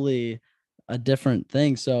totally a different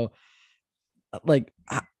thing. So like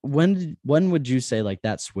when would you say like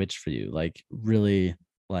that switch for you, like really,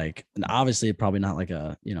 like, and obviously probably not like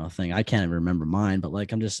a thing, I can't even remember mine, but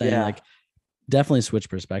like I'm just saying, Yeah. like, definitely switch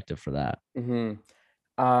perspective for that. Hmm.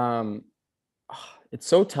 Um, it's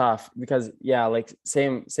so tough because yeah, like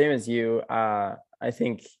same as you. I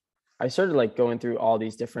think I started like going through all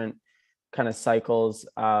these different kind of cycles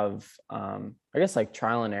of I guess like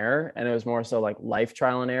trial and error, and it was more so like life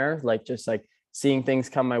trial and error, like just like seeing things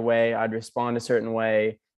come my way, I'd respond a certain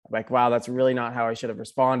way. I'm like, wow, that's really not how I should have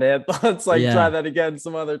responded. Let's like try Yeah. that again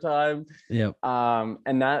some other time. Yep.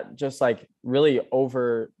 And that just like really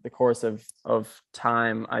over the course of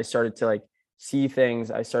time, I started to like see things.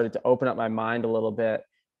 I started to open up my mind a little bit.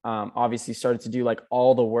 Obviously started to do like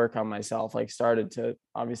all the work on myself, like started to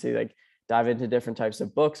obviously like dive into different types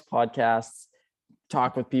of books, podcasts,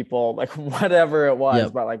 talk with people, like whatever it was,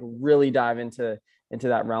 Yep. but like really dive into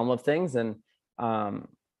that realm of things. And um,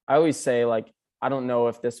 I always say like, I don't know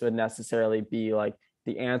if this would necessarily be like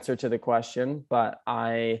the answer to the question, but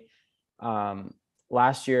um,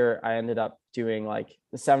 last year I ended up doing like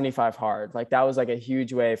the 75 hard. Like that was like a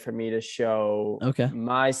huge way for me to show Okay.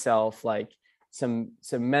 myself like some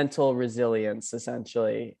mental resilience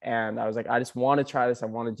essentially. And I was like, I just want to try this. I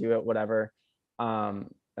want to do it, whatever. And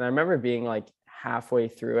I remember being like halfway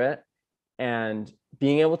through it and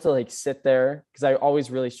being able to like sit there, because I always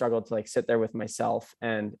really struggled to like sit there with myself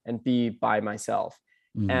and be by myself.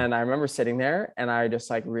 Mhm. And I remember sitting there and I just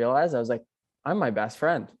like realized I was like, I'm my best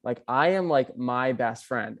friend. Like I am like my best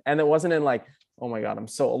friend. And it wasn't in like, oh my God, I'm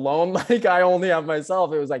so alone. Like I only have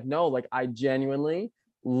myself. It was like, no, like I genuinely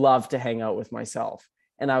love to hang out with myself.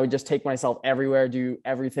 And I would just take myself everywhere, do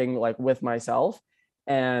everything like with myself.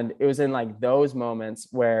 And it was in like those moments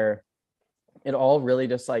where it all really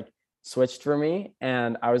just like switched for me.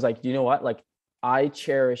 And I was like, you know what? Like I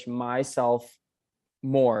cherish myself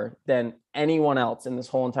more than anyone else in this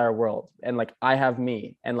whole entire world. And like I have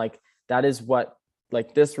me. And like that is what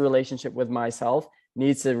like this relationship with myself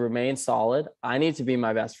needs to remain solid. I need to be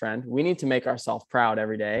my best friend. We need to make ourselves proud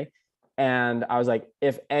every day. And I was like,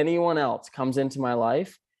 if anyone else comes into my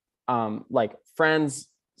life, like friends,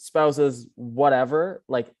 spouses, whatever,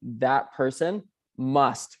 like that person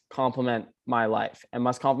must compliment my life and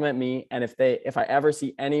must compliment me. And if I ever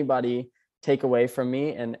see anybody take away from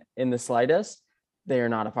me and in the slightest, they are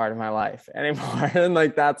not a part of my life anymore. And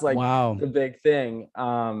like that's like Wow. the big thing.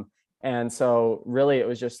 And so really it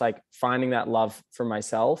was just like finding that love for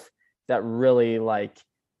myself that really like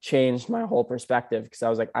changed my whole perspective, because I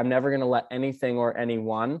was like, I'm never going to let anything or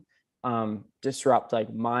anyone disrupt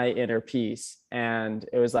like my inner peace. And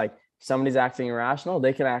it was like, somebody's acting irrational,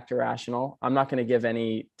 they can act irrational. I'm not going to give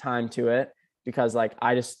any time to it, because like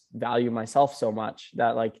I just value myself so much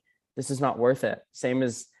that like this is not worth it. Same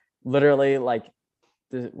as literally like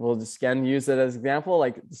we'll just again use it as example,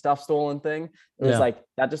 like the stuff stolen thing. It was Yeah. like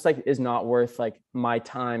that just like is not worth like my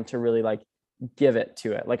time to really like give it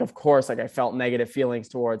to it. Like of course like I felt negative feelings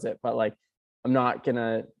towards it, but like I'm not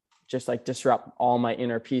gonna just like disrupt all my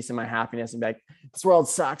inner peace and my happiness and be like, this world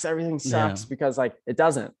sucks, everything Yeah. sucks, because like it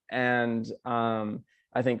doesn't. And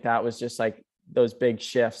I think that was just like those big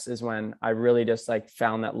shifts is when I really just like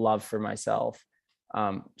found that love for myself.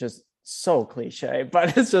 Just so cliche,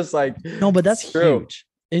 but it's just like No, but that's it's true. huge.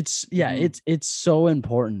 It's yeah, Mhm. it's so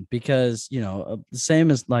important, because the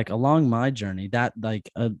same as like along my journey, that like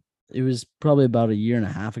it was probably about a year and a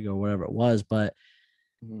half ago, whatever it was, but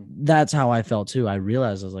that's how I felt too. I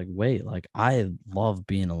realized I was like, wait, like I love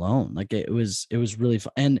being alone. Like it was really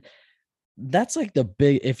fun. And that's like the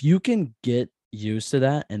big, if you can get used to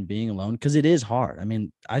that and being alone, because it is hard. I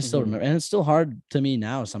mean, I still remember, and it's still hard to me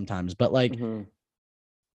now sometimes, but like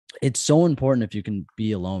it's so important if you can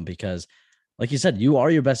be alone, because like you said, you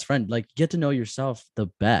are your best friend. Like get to know yourself the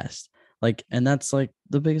best. Like, and that's like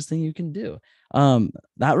the biggest thing you can do.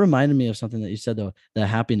 That reminded me of something that you said though, the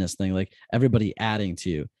happiness thing, like everybody adding to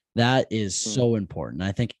you. That is so important.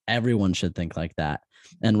 I think everyone should think like that.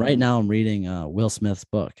 And right now I'm reading Will Smith's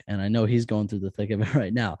book, and I know he's going through the thick of it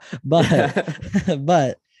right now. But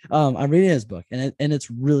but I'm reading his book, and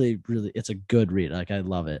it's really, really, it's a good read. Like I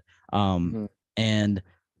love it. And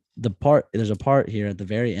there's a part here at the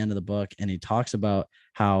very end of the book, and he talks about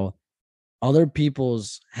how other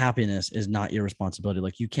people's happiness is not your responsibility.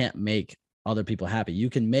 Like you can't make other people happy. You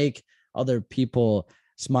can make other people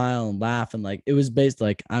smile and laugh. And like, it was based,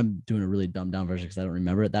 like, I'm doing a really dumbed down version because I don't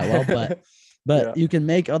remember it that well, but you can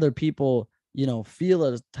make other people, you know, feel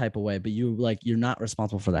a type of way, but you're not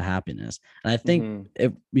responsible for the happiness. And I think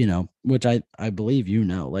if, you know, which I believe, you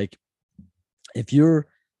know, like if you're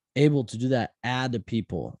able to do that, add to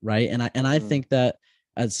people, right? And I think that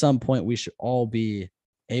at some point we should all be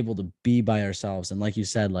able to be by ourselves. And like you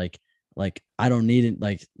said, like I don't need it,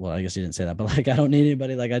 like, well, I guess you didn't say that, but like I don't need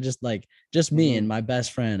anybody. Like I just like just me and my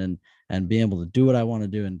best friend, and being able to do what I want to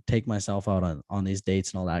do and take myself out on these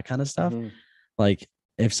dates and all that kind of stuff. Like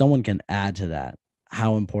if someone can add to that,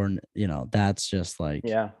 how important, you know, that's just like,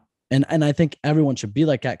 and I think everyone should be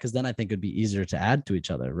like that, because then I think it'd be easier to add to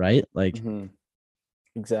each other, right? Like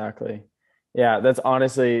Exactly. Yeah, that's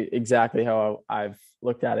honestly exactly how I've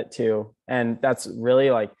looked at it too. And that's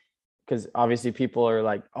really like, because obviously people are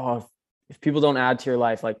like, oh, if people don't add to your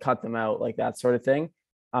life, like cut them out, like that sort of thing.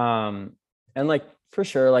 And like for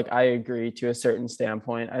sure, like I agree to a certain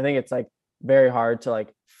standpoint. I think it's like very hard to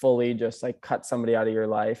like fully just like cut somebody out of your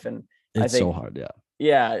life. And I it's so think, hard.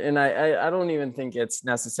 yeah, and I don't even think it's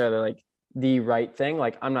necessarily like the right thing.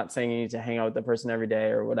 Like I'm not saying you need to hang out with the person every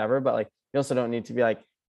day or whatever, but like you also don't need to be like,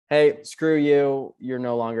 hey, screw you, you're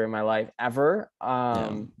no longer in my life ever.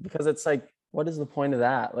 Because it's like, what is the point of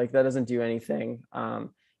that? Like that doesn't do anything.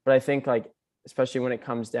 But I think like, especially when it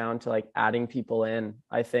comes down to like adding people in,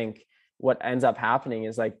 I think what ends up happening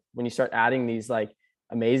is like when you start adding these like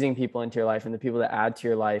amazing people into your life, and the people that add to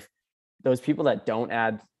your life, those people that don't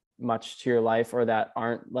add much to your life, or that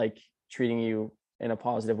aren't like treating you in a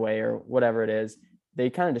positive way or whatever it is, they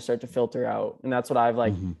kind of just start to filter out. And that's what I've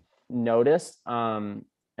like noticed. And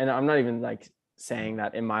I'm not even like saying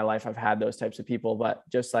that in my life I've had those types of people, but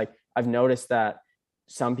just like I've noticed that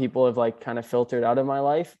some people have like kind of filtered out of my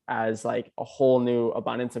life as like a whole new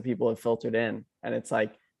abundance of people have filtered in. And it's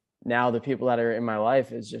like now the people that are in my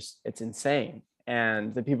life is just, it's insane.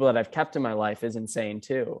 And the people that I've kept in my life is insane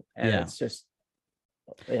too. And it's just,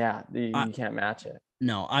 you can't match it.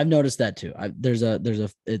 No, I've noticed that too. There's a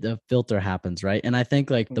filter happens, right? And I think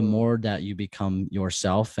like the more that you become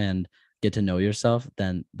yourself and get to know yourself,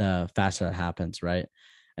 then the faster that happens, right?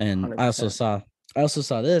 And 100%. I also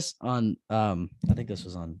saw this on I think this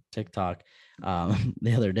was on TikTok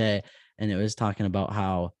the other day, and it was talking about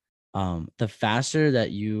how the faster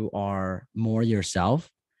that you are more yourself,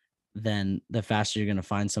 then the faster you're gonna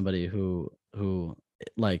find somebody who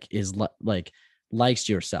like is like likes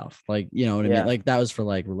yourself. Like, you know what I mean? Like that was for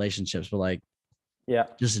like relationships, but like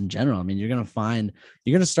just in general, I mean, you're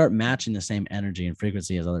gonna start matching the same energy and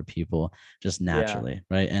frequency as other people just naturally,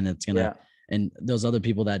 right? And it's gonna and those other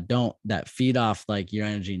people that feed off like your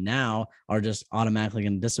energy now are just automatically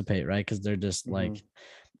gonna dissipate, right? Because they're just like,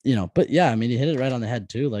 you know. But yeah, I mean, you hit it right on the head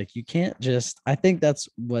too. Like you can't just, I think that's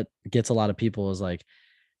what gets a lot of people is like,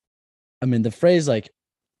 I mean, the phrase like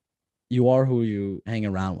you are who you hang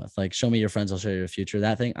around with, like show me your friends, I'll show you your future,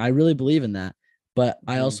 that thing, I really believe in that. But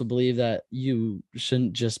I also believe that you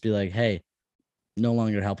shouldn't just be like, hey, no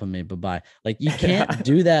longer helping me, bye-bye. Like you can't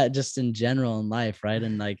do that just in general in life, right?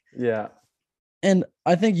 And like, and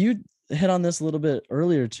I think you hit on this a little bit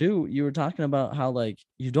earlier too. You were talking about how like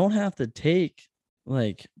you don't have to take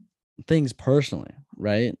like things personally,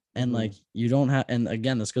 right? And like you don't have, and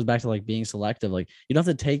again, this goes back to like being selective. Like you don't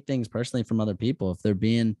have to take things personally from other people if they're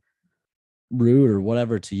being rude or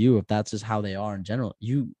whatever to you. If that's just how they are in general,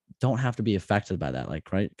 you don't have to be affected by that,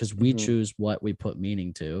 like, right? Because we choose what we put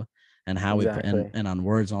meaning to and how we put and on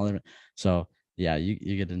words and all that. So yeah,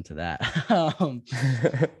 you get into that.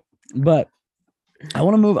 But I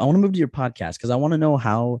want to move to your podcast, because I want to know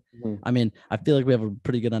how, I mean, I feel like we have a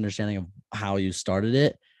pretty good understanding of how you started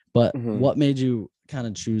it, but what made you kind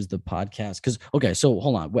of choose the podcast? Because okay, so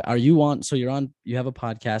hold on. Are you on? So you have a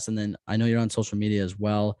podcast, and then I know you're on social media as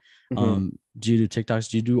well. Mhm. Do you do TikToks?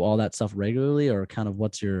 Do you do all that stuff regularly, or kind of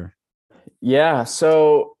what's your? Yeah.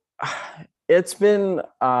 So it's been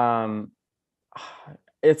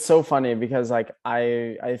it's so funny because like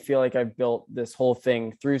I feel like I've built this whole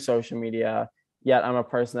thing through social media, yet I'm a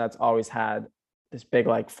person that's always had this big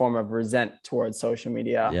like form of resent towards social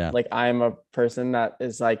media. Yeah, Like I'm a person that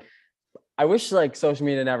is like, I wish like social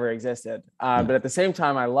media never existed. yeah, But at the same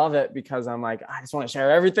time, I love it because I'm like, I just want to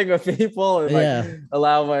share everything with people and like yeah,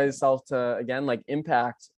 allow myself to again like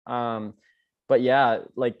impact. But yeah,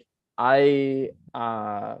 like I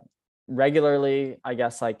regularly, I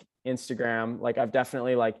guess like Instagram, like I've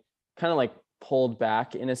definitely like kind of like pulled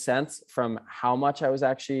back in a sense from how much I was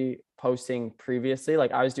actually posting previously.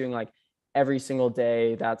 Like I was doing like every single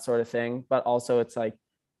day, that sort of thing. But also it's like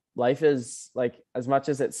life is like, as much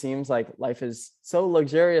as it seems like life is so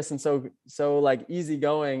luxurious and so like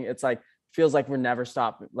easygoing, it's like feels like we never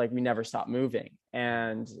stop moving.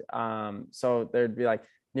 And so there'd be like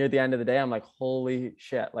near the end of the day, I'm like, holy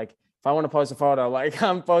shit, like if I want to post a photo, like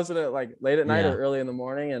I'm posting it like late at night or yeah. early in the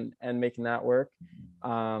morning and making that work.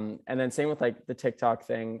 And then same with like the TikTok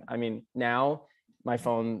thing. I mean, now my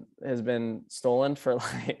phone has been stolen for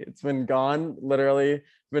like it's been gone, literally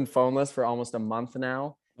been phoneless for almost a month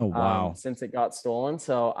now, Oh wow. since it got stolen.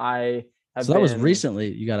 So I have So that was been,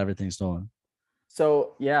 recently. You got everything stolen.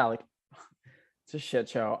 so yeah, like it's a shit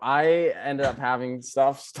show. I ended up having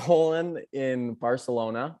stuff stolen in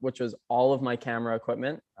Barcelona, which was all of my camera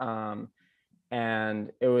equipment.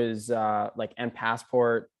 And it was like, and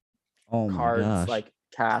passport, Oh my cards, gosh. like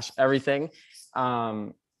cash, everything.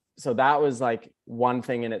 Um, so that was like one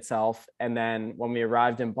thing in itself. And then when we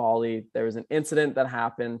arrived in Bali, there was an incident that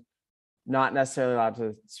happened. Not necessarily allowed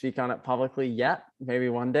to speak on it publicly yet, maybe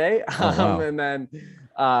one day. Oh wow. And then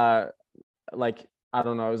uh, like, I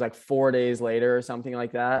don't know, it was like 4 days later or something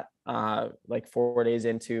like that. Like 4 days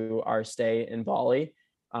into our stay in Bali,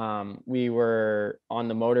 we were on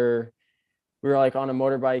the motor we were like on a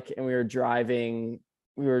motorbike and we were driving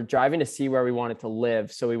to see where we wanted to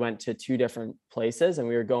live. So we went to two different places and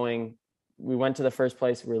we went to the first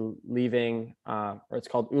place. We were leaving, or it's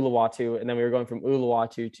called Uluwatu. And then we were going from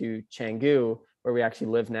Uluwatu to Canggu, where we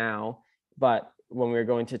actually live now. But when we were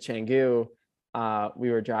going to Canggu,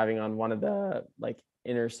 we were driving on one of the like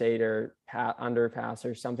interstate or underpass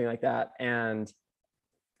or something like that. And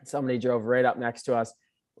somebody drove right up next to us,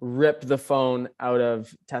 ripped the phone out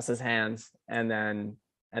of Tessa's hands, and then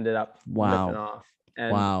ended up ripping Wow. off.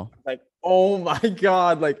 And Wow. like, oh my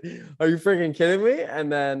God, like, are you freaking kidding me?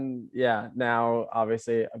 And then, yeah, now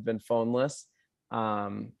obviously I've been phoneless.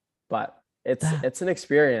 But That it's an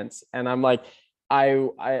experience. And I'm like,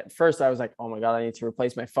 at first I was like, oh my God, I need to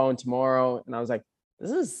replace my phone tomorrow. And I was like, this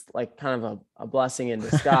is like kind of a blessing in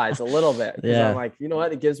disguise a little bit. Cause I'm yeah. like, you know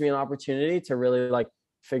what? It gives me an opportunity to really like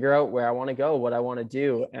figure out where I want to go, what I want to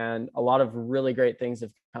do. And a lot of really great things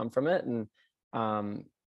have come from it. And um,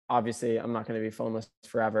 obviously, I'm not going to be phoneless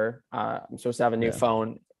forever. I'm supposed to have a new Yeah.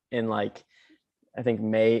 phone in like, I think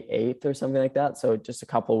May 8th or something like that. So just a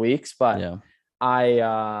couple weeks. But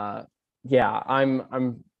Yeah. yeah,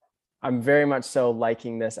 I'm very much so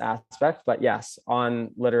liking this aspect. But yes,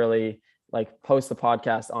 on literally like post the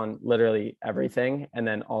podcast on literally everything. And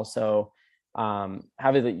then also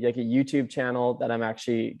having like a YouTube channel that I'm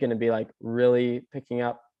actually going to be like really picking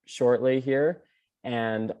up shortly here.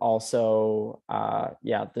 And also,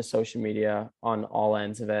 yeah, the social media on all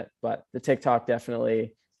ends of it. But the TikTok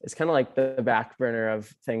definitely is kind of like the back burner of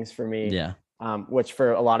things for me, Yeah. which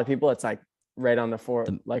for a lot of people, it's like right on the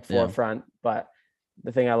Yeah. forefront. But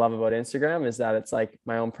the thing I love about Instagram is that it's like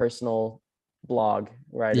my own personal blog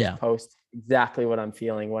where I just Yeah. post exactly what I'm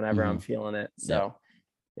feeling whenever I'm Hmm. feeling it. Yeah. So,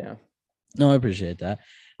 yeah. No, I appreciate that.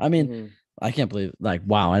 I mean, Mm-hmm. I can't believe like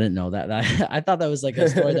wow, I didn't know that. I thought that was like a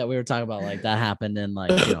story that we were talking about, like that happened and like,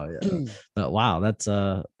 but wow, that's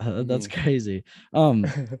Mhm. crazy. Um,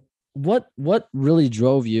 what really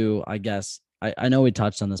drove you, I guess, I know we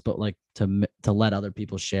touched on this, but like to let other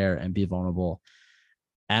people share and be vulnerable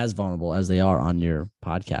as they are on your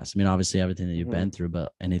podcast. I mean, obviously everything that you've been Mhm. through,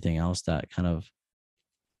 but anything else that kind of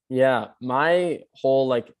Yeah, my whole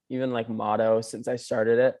like even like motto since I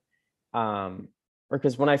started it, or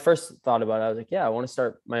because when I first thought about it, I was like, yeah, I want to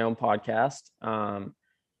start my own podcast.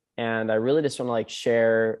 And I really just want to like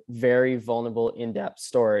share very vulnerable, in-depth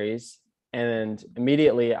stories. And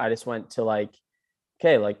immediately I just went to like,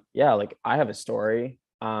 okay, like, yeah, like I have a story.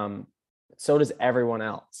 So does everyone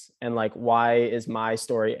else. And like, why is my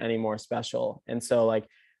story any more special? And so like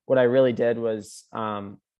what I really did was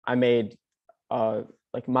I made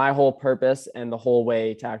like my whole purpose and the whole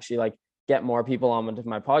way to actually like get more people onto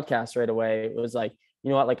my podcast right away, it was like, you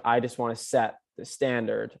know what, like I just want to set the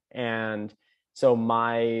standard. And so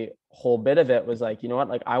my whole bit of it was like, you know what,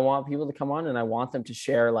 like I want people to come on and I want them to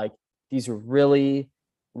share like these really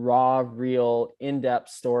raw, real, in-depth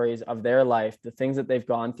stories of their life, the things that they've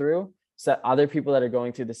gone through, so that other people that are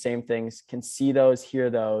going through the same things can see those, hear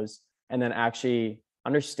those, and then actually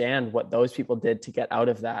understand what those people did to get out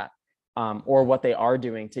of that, or what they are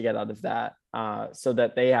doing to get out of that, so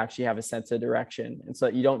that they actually have a sense of direction. And so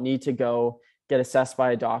that you don't need to go get assessed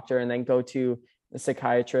by a doctor and then go to a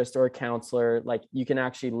psychiatrist or a counselor. Like you can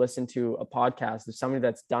actually listen to a podcast of somebody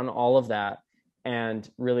that's done all of that and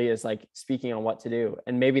really is like speaking on what to do.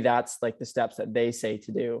 And maybe that's like the steps that they say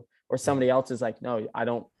to do, or somebody else is like, no,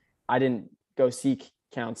 I didn't go seek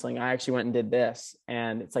counseling. I actually went and did this.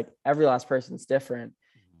 And it's like every last person's different.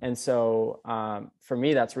 And so for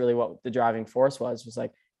me, that's really what the driving force was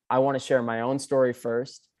like, I want to share my own story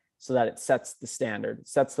first so that it sets the standard,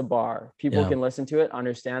 sets the bar. People can listen to it,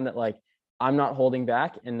 understand that like, I'm not holding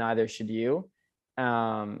back and neither should you.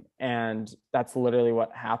 And that's literally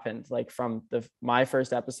what happened. Like from my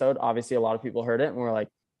first episode, obviously a lot of people heard it and were like,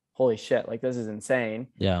 holy shit, like this is insane.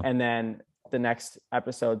 Yeah. And then the next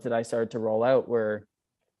episodes that I started to roll out were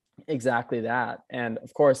exactly that. And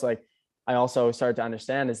of course, like I also started to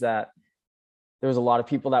understand is that there was a lot of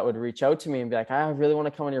people that would reach out to me and be like, I really want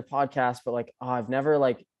to come on your podcast, but like, oh, I've never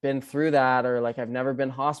like been through that, or like I've never been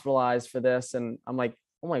hospitalized for this. And I'm like,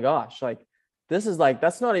 oh my gosh, like this is like,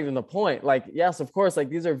 that's not even the point. Like, yes, of course, like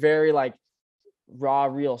these are very like raw,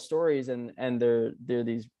 real stories, and they're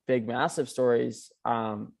these big, massive stories.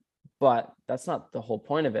 But that's not the whole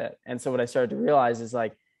point of it. And so what I started to realize is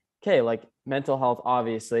like, okay, like mental health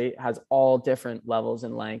obviously has all different levels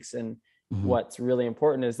and lengths. And what's really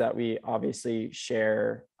important is that we obviously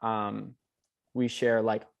share,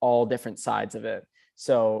 like all different sides of it.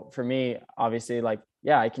 So for me, obviously, like,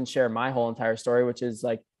 yeah, I can share my whole entire story, which is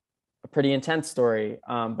like a pretty intense story.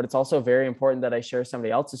 But it's also very important that I share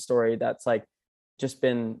somebody else's story that's like just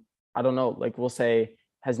been, I don't know, like we'll say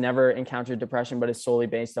has never encountered depression, but is solely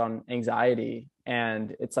based on anxiety.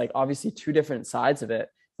 And it's like obviously two different sides of it,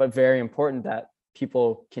 but very important that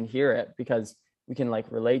people can hear it, because we can like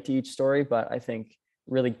relate to each story. But I think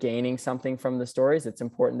really gaining something from the stories, it's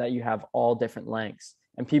important that you have all different lengths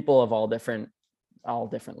and people of all different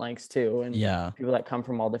lengths too. And people that come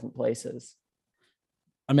from all different places.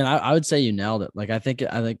 I mean, I would say you nailed it. Like, I think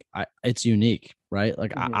it's unique, right?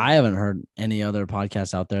 Like I haven't heard any other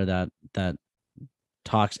podcast out there that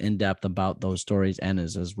talks in depth about those stories and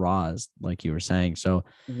is as raw as like you were saying. So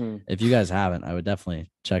if you guys haven't, I would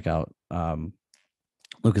definitely check out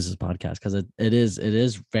Lucas's podcast, because it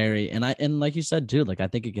is very, and like you said too, like I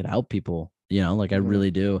think it could help people, like I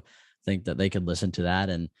really do think that they could listen to that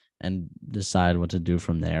and decide what to do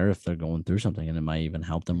from there if they're going through something, and it might even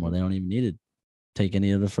help them where they don't even need to take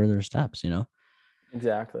any of the further steps,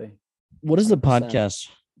 Exactly. What does the podcast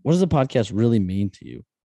really mean to you?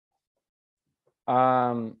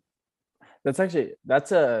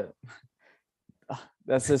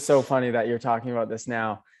 That's just so funny that you're talking about this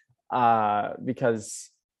now, because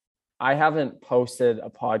I haven't posted a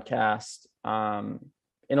podcast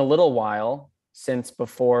in a little while, since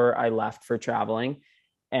before I left for traveling.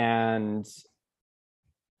 And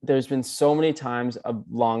there's been so many times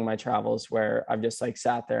along my travels where I've just like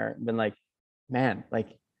sat there and been like, man, like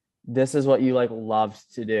this is what you like love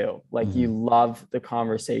to do. Like you love the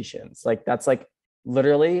conversations. Like that's like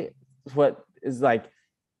literally what is like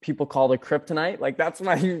people call the kryptonite. Like that's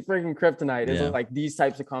my freaking kryptonite is like these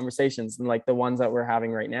types of conversations, and like the ones that we're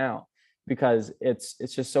having right now, because it's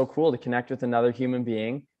just so cool to connect with another human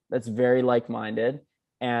being that's very like-minded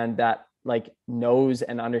and that like knows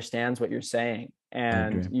and understands what you're saying.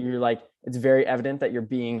 And you're like, it's very evident that you're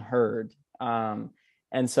being heard.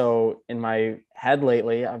 And so in my head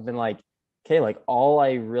lately, I've been like, okay, like all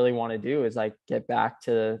I really want to do is like get back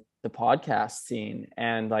to the podcast scene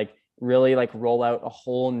and like really like roll out a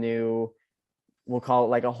whole new, we'll call it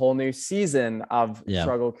like a whole new season of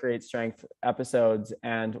Struggle Create Strength episodes,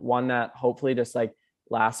 and one that hopefully just like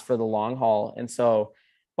lasts for the long haul. And so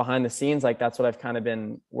behind the scenes, like that's what I've kind of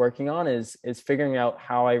been working on is figuring out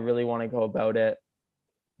how I really want to go about it.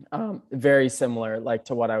 Very similar like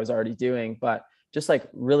to what I was already doing, but just like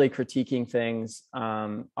really critiquing things,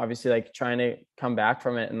 obviously like trying to come back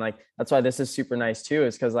from it. And like that's why this is super nice too,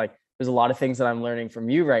 is because like there's a lot of things that I'm learning from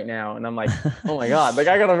you right now, and I'm like, oh my god, like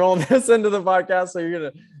I gotta roll this into the podcast, so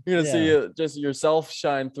you're gonna see it, just yourself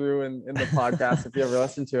shine through in the podcast if you ever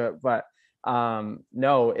listen to it. But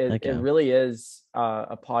no, it really is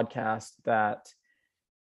a podcast that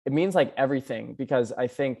it means like everything, because I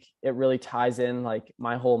think it really ties in like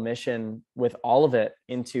my whole mission with all of it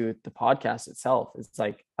into the podcast itself. It's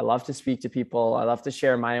like, I love to speak to people. I love to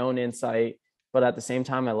share my own insight, but at the same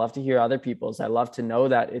time, I love to hear other people's. I love to know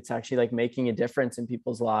that it's actually like making a difference in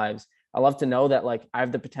people's lives. I love to know that like I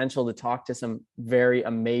have the potential to talk to some very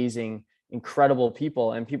amazing, incredible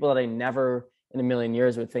people, and people that I never in a million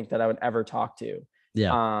years would think that I would ever talk to.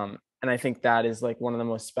 Yeah. And I think that is like one of the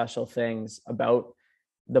most special things about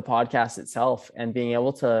the podcast itself, and being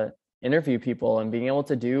able to interview people and being able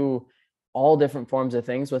to do all different forms of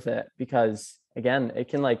things with it, because again, it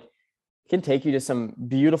can take you to some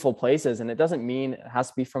beautiful places. And it doesn't mean it has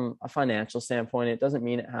to be from a financial standpoint. It doesn't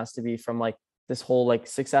mean it has to be from like this whole like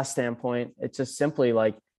success standpoint. It's just simply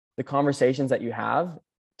like the conversations that you have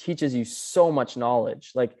teaches you so much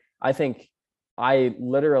knowledge. Like, I think I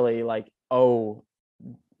literally like,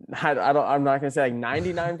 I'm not going to say like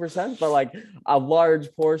 99%, but like a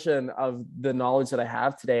large portion of the knowledge that I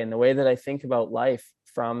have today and the way that I think about life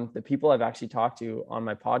from the people I've actually talked to on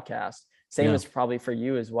my podcast. Same as probably for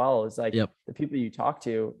you as well, is like the people you talk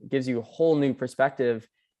to gives you a whole new perspective,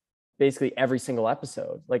 basically every single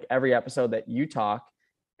episode, like every episode that you talk.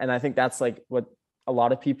 And I think that's like what a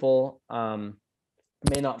lot of people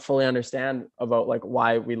may not fully understand about like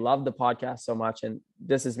why we love the podcast so much. And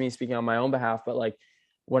this is me speaking on my own behalf, but like,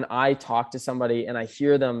 when I talk to somebody and I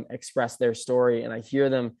hear them express their story and I hear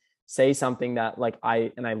them say something that like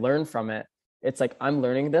I learn from it, it's like I'm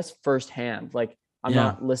learning this firsthand. Like, I'm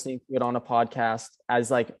not listening to it on a podcast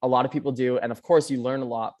as like a lot of people do. And of course you learn a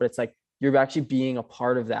lot, but it's like you're actually being a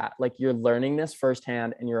part of that. Like, you're learning this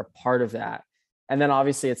firsthand and you're a part of that. And then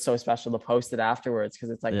obviously it's so special to post it afterwards, because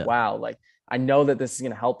it's like, wow, like I know that this is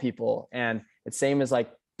going to help people. And it's same as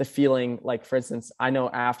like the feeling, like for instance, I know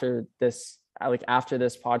after this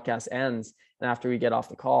podcast ends and after we get off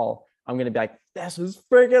the call, I'm going to be like, this is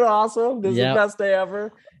freaking awesome. This is the best day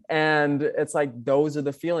ever. And it's like, those are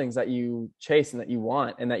the feelings that you chase and that you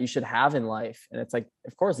want and that you should have in life. And it's like,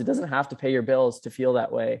 of course, it doesn't have to pay your bills to feel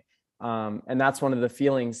that way. And that's one of the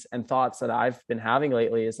feelings and thoughts that I've been having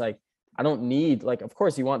lately, is like, I don't need, like, of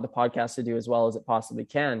course you want the podcast to do as well as it possibly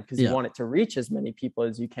can, because you want it to reach as many people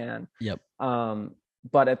as you can.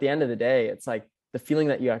 But at the end of the day, it's like the feeling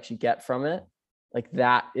that you actually get from it, like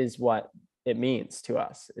that is what it means to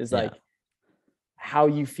us, is like how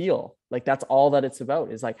you feel. Like, that's all that it's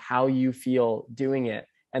about, is like how you feel doing it.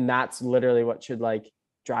 And that's literally what should like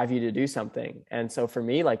drive you to do something. And so for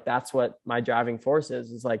me, like, that's what my driving force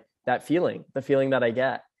is like that feeling, the feeling that I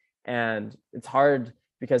get. And it's hard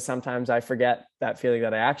because sometimes I forget that feeling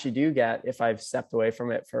that I actually do get if I've stepped away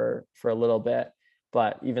from it for a little bit.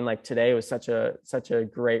 But even like today was such a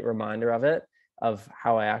great reminder of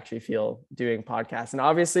how I actually feel doing podcasts. And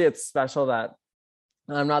obviously it's special that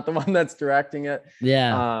I'm not the one that's directing it.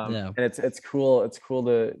 And it's cool. It's cool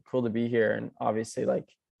to be here. And obviously, like,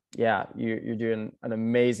 you're doing an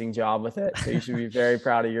amazing job with it. So you should be very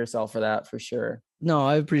proud of yourself for that, for sure. No,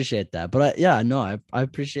 I appreciate that. But I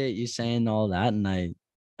appreciate you saying all that. And I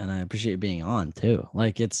appreciate being on too.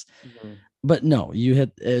 Like, it's, but no,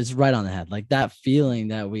 it's right on the head. Like, that feeling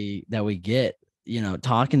that we get,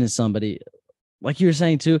 talking to somebody, like you were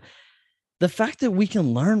saying too, the fact that we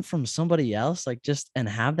can learn from somebody else, like, just and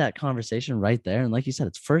have that conversation right there. And like you said,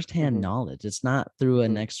 it's firsthand knowledge. It's not through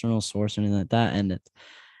an external source or anything like that.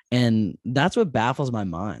 And that's what baffles my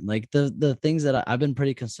mind. Like, the things that I've been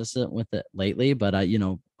pretty consistent with it lately, but I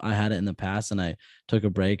had it in the past and I took a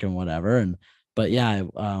break and whatever.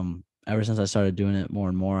 Ever since I started doing it more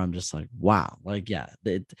and more, I'm just like, wow, like,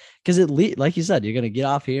 because like you said, you're going to get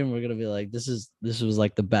off here and we're going to be like, this was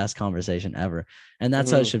like the best conversation ever. And that's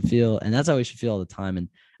how it should feel. And that's how we should feel all the time. And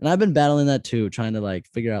I've been battling that too, trying to like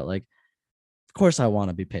figure out, like, of course I want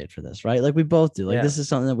to be paid for this, right? Like, we both do. Like, this is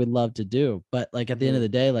something that we love to do. But like, at the end of the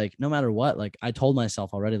day, like, no matter what, like, I told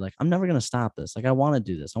myself already, like, I'm never going to stop this. Like, I want to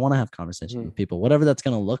do this. I want to have conversations with people, whatever that's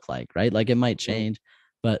going to look like, right? Like, it might change,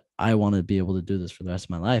 but I want to be able to do this for the rest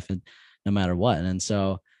of my life, and no matter what. And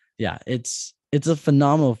so, it's a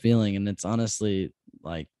phenomenal feeling. And it's honestly,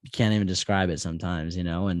 like, you can't even describe it sometimes,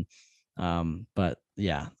 and, but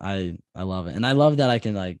I love it. And I love that I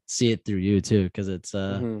can like see it through you too. Cause it's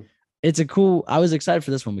a cool, I was excited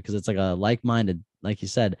for this one because it's like a like-minded, like you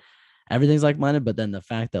said, everything's like-minded, but then the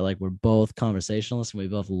fact that like we're both conversationalists and we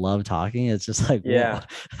both love talking, it's just like, whoa.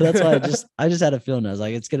 That's why I just had a feeling. I was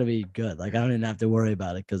like, it's going to be good. Like, I don't even have to worry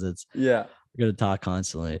about it because we're going to talk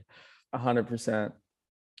constantly. 100%.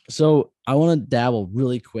 So I want to dabble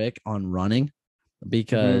really quick on running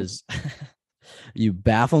because you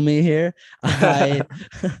baffle me here.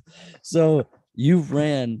 So you've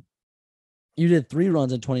ran you did 3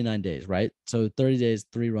 runs in 29 days, right? So 30 days,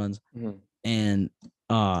 3 runs. Mhm. And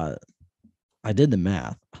uh I did the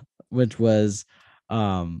math, which was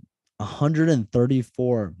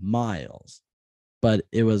 134 miles, but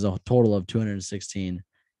it was a total of 216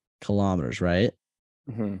 kilometers, right?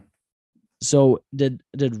 Mhm. So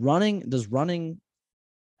does running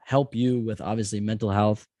help you with obviously mental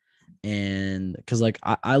health? And because like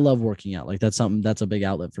I love working out, like that's something that's a big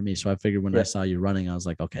outlet for me. So I figured when I Yeah. saw you running, I was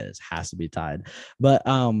like, okay, this has to be tied. But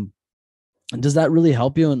does that really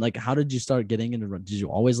help you? And like, how did you start getting into run? Did you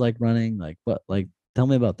always like running? Like, what? Like, tell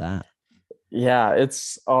me about that. Yeah,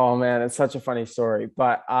 oh man, it's such a funny story.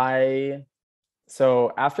 But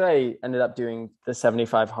so after I ended up doing the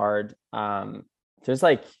 75 hard, there's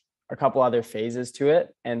like a couple other phases to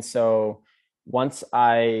it. And so once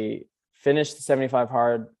I finished the 75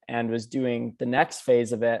 hard and was doing the next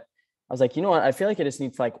phase of it, I was like, you know what? I feel like I just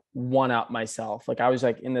need to like one up myself. Like I was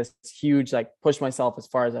like in this huge, like push myself as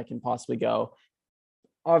far as I can possibly go.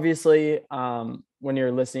 Obviously, when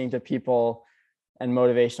you're listening to people and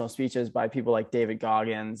motivational speeches by people like David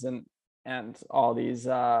Goggins and all these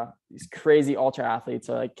crazy ultra athletes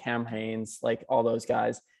or like Cam Hanes, like all those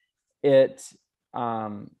guys, it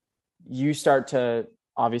um you start to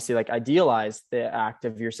obviously like idealize the act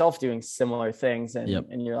of yourself doing similar things, Yep.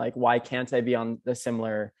 and you're like, why can't I be on the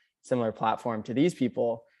similar platform to these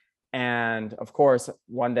people? And of course,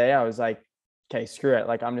 one day I was like, okay, screw it.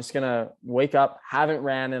 Like I'm just gonna wake up, haven't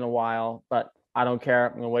ran in a while, but I don't care.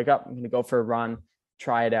 I'm gonna wake up, I'm gonna go for a run,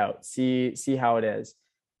 try it out, see how it is.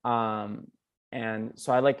 Um, and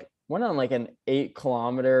so I like went on like an 8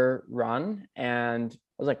 kilometer run, and I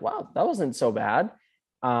was like, wow, that wasn't so bad.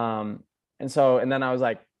 And then I was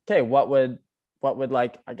like, okay, what would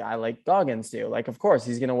like a guy like Goggins do? Like, of course,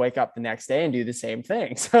 he's gonna wake up the next day and do the same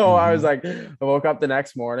thing. So I was Mm-hmm. like, I woke up the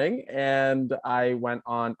next morning and I went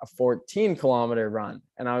on a 14 kilometer run,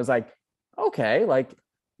 and I was like, okay, like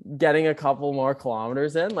getting a couple more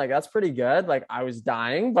kilometers in, like that's pretty good. Like I was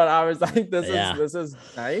dying, but I was like, this is Yeah. this is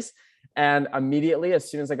nice. And immediately, as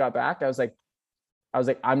soon as I got back, I was like,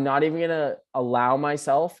 I'm not even gonna allow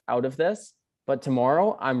myself out of this. But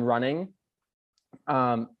tomorrow I'm running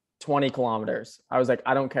um 20 kilometers. I was like,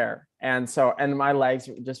 I don't care. And my legs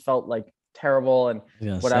just felt like terrible and I was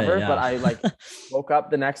gonna say, whatever. But yeah. I like woke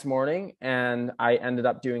up the next morning and I ended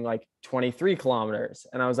up doing like 23 kilometers.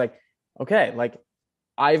 And I was like, okay, like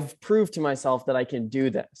I've proved to myself that I can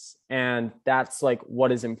do this. And that's like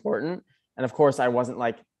what is important. And of course, I wasn't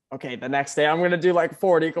like, okay, the next day I'm going to do like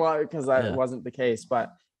 40 kilometers, because that Yeah. wasn't the case.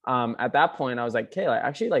 But at that point, I was like, okay, I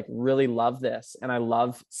actually like really love this. And I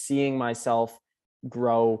love seeing myself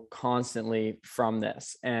grow constantly from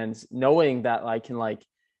this and knowing that I can like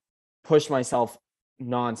push myself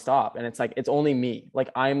nonstop. And it's like, it's only me. Like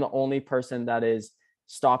I'm the only person that is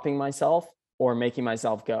stopping myself or making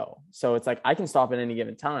myself go. So it's like, I can stop at any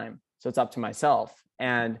given time. So it's up to myself.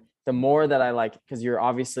 And the more that I like, because you're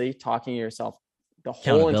obviously talking to yourself the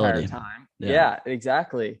whole entire Accountability. time. Yeah. Yeah,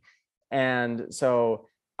 exactly. And so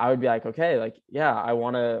I would be like, okay, like, yeah, I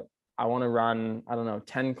want to run, I don't know,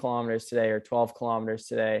 10 kilometers today or 12 kilometers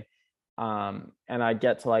today. And I'd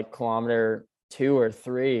get to like kilometer 2 or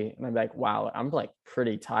 3 and I'm like, wow, I'm like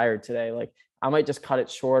pretty tired today. Like I might just cut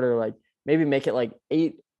it shorter, like maybe make it like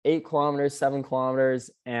 8 kilometers, 7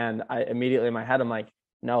 kilometers. And I immediately in my head, I'm like,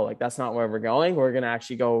 no, like that's not where we're going. We're gonna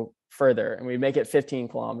actually go further, and we make it 15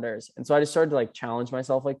 kilometers. And so I just started to like challenge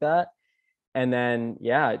myself like that. And then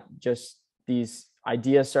yeah, just these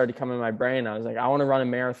ideas started to come in my brain. I was like, I want to run a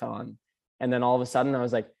marathon. And then all of a sudden I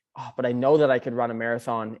was like, oh, but I know that I could run a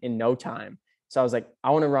marathon in no time. So I was like,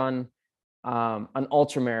 I want to run an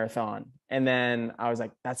ultra marathon. And then I was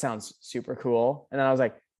like, that sounds super cool. And then I was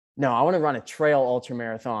like, no, I want to run a trail ultra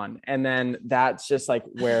marathon. And then that's just like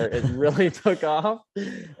where it really took off.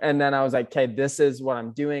 And then I was like, okay, this is what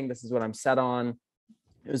I'm doing. This is what I'm set on.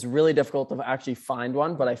 It was really difficult to actually find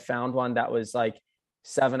one, but I found one that was like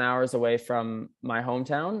 7 hours away from my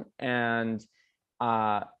hometown, and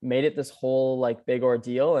made it this whole like big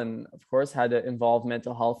ordeal. And of course had to involve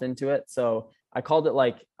mental health into it. So I called it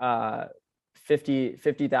like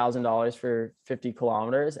 $50,000 for 50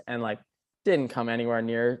 kilometers, and like didn't come anywhere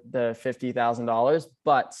near the $50,000,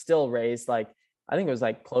 but still raised like, I think it was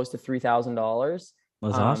like close to $3,000.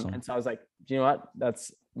 That's awesome. And so I was like, you know what,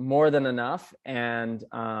 that's more than enough. And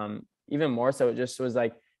even more so, it just was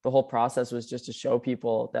like the whole process was just to show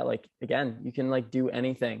people that like, again, you can like do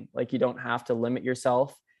anything. Like you don't have to limit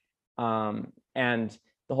yourself. And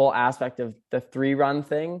the whole aspect of the 3 run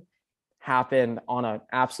thing happened on an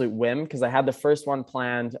absolute whim, because I had the first one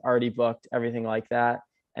planned, already booked, everything like that.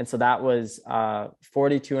 And so that was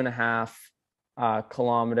 42 and a half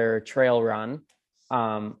kilometer trail run,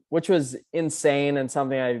 which was insane and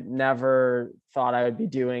something I never thought I would be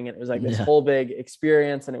doing. And it was like this Yeah. whole big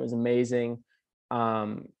experience, and it was amazing.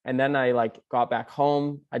 And then I like got back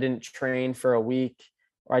home. I didn't train for a week,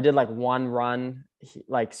 or I did like one run,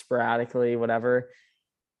 like sporadically, whatever.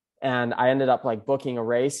 And I ended up like booking a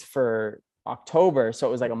race for October. So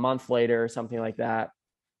it was like a month later or something like that.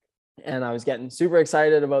 And I was getting super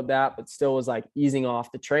excited about that, but still was like easing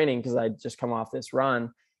off the training because I'd just come off this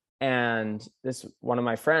run. And this one of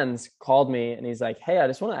my friends called me and he's like, "Hey, I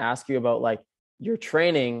just want to ask you about like your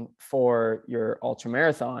training for your ultra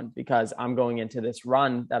marathon, because I'm going into this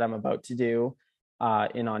run that I'm about to do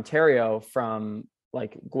in Ontario from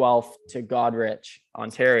like Guelph to Goderich,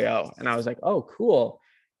 Ontario." And I was like, "Oh, cool."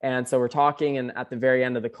 And so we're talking, and at the very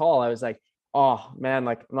end of the call, I was like, "Oh man,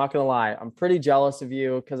 like I'm not gonna lie, I'm pretty jealous of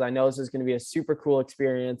you because I know this is gonna be a super cool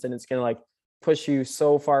experience and it's gonna like push you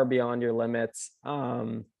so far beyond your limits."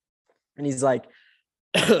 And he's like,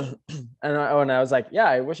 and I was like, "Yeah,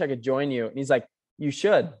 I wish I could join you." And he's like, "You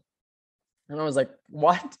should." And I was like,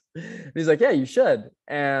 "What?" And he's like, "Yeah, you should."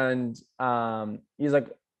 And he's like,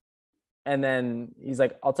 and then he's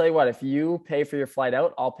like, "I'll tell you what, if you pay for your flight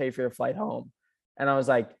out, I'll pay for your flight home." And I was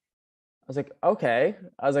like, "Okay."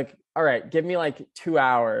 I was like, "All right, give me like 2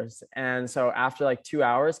 hours." And so after like 2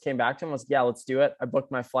 hours, came back to him, I was like, "Yeah, let's do it." I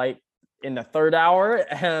booked my flight in the third hour.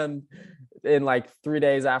 And in like 3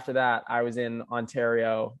 days after that, I was in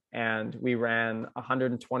Ontario and we ran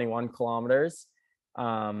 121 kilometers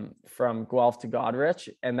from Guelph to Goderich.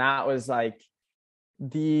 And that was like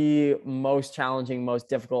the most challenging, most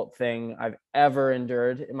difficult thing I've ever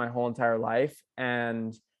endured in my whole entire life.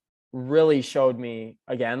 And really showed me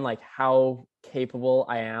again like how capable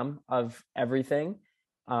I am of everything.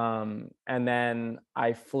 And then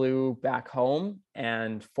I flew back home,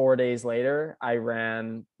 and 4 days later I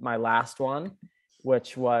ran my last one,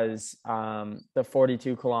 which was the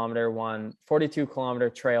 42 kilometer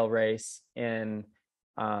trail race in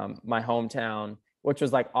my hometown, which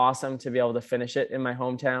was like awesome to be able to finish it in my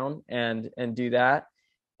hometown and do that.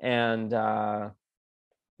 And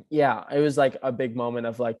yeah, it was like a big moment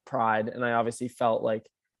of like pride, and I obviously felt like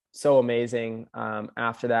so amazing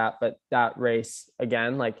after that. But that race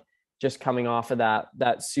again, like just coming off of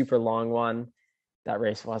that super long one, that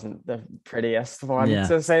race wasn't the prettiest one Yeah.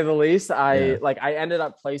 to say the least. Yeah. I ended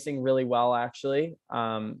up placing really well actually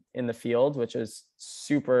in the field, which was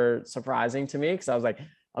super surprising to me because I was like,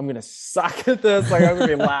 I'm gonna suck at this, like I'm gonna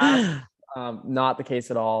be last. Not the case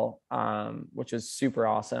at all, which was super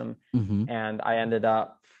awesome. hmm And I ended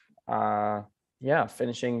up yeah,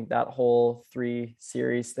 finishing that whole 3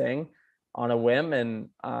 series thing on a whim, and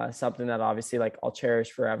something that obviously like I'll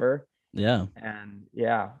cherish forever. Yeah. And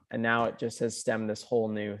yeah, and now it just has stemmed this whole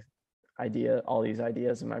new idea, all these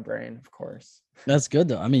ideas in my brain, of course. That's good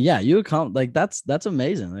though. I mean, yeah, you account like that's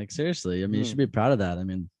amazing. Like seriously. I mean, you should Mm, be proud of that. I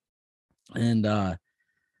mean, and I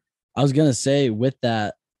was gonna say with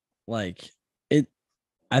that, like it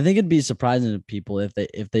I think it'd be surprising to people if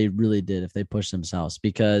they really did, if they push themselves,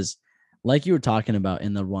 because like you were talking about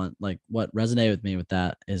in the run, like what resonated with me with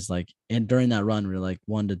that is like and during that run, we are like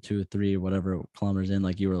 1 to 2, 3, whatever kilometers in,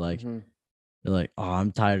 like you were like, mm-hmm, you're like, oh,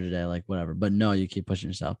 I'm tired today, like whatever. But no, you keep pushing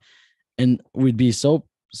yourself. And we'd be so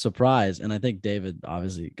surprised. And I think David,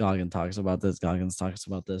 obviously, Goggins talks about this,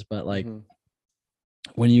 but like mm-hmm,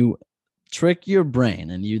 when you trick your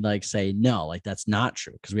brain and you like say no, like that's not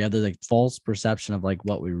true, because we have this like false perception of like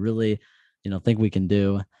what we really think we can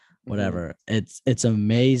do, mm-hmm, whatever. It's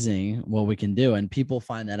amazing what we can do, and people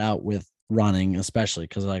find that out with running, especially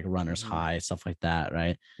because like runner's mm-hmm, high, stuff like that,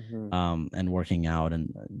 right? mm-hmm, And working out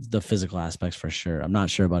and the physical aspects for sure. I'm not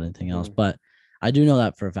sure about anything else, mm-hmm. but I do know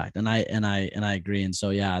that for a fact, and I agree. And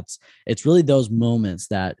so yeah, it's really those moments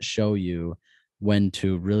that show you when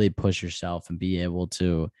to really push yourself and be able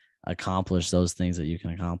to accomplish those things that you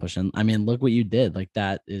can accomplish. And I mean, look what you did. Like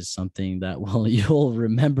that is something that you'll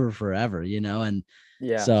remember forever, and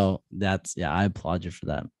Yeah. so that's, yeah, I applaud you for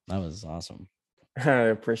that. That was awesome. I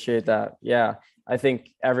appreciate that. Yeah. I think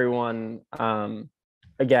everyone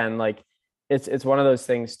again, like it's one of those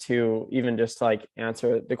things too, even just to like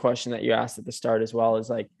answer the question that you asked at the start as well, is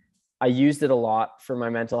like I used it a lot for my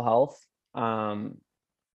mental health. Um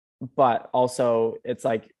but also it's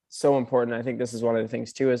like so important. I think this is one of the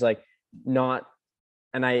things too, is like not,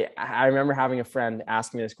 and I remember having a friend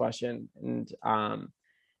ask me this question, and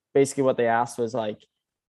basically what they asked was like,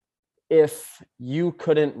 if you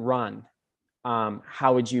couldn't run,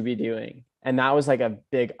 how would you be doing? And that was like a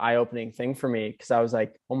big eye-opening thing for me, because I was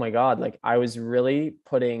like, oh my God, like I was really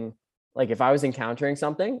putting, like if I was encountering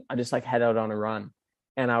something, I just like head out on a run,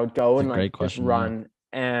 and I would go It's a and like great just question. Yeah. run.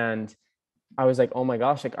 And I was like, oh my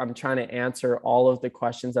gosh, like I'm trying to answer all of the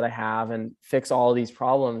questions that I have and fix all of these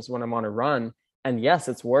problems when I'm on a run. And yes,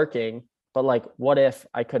 it's working, but like, what if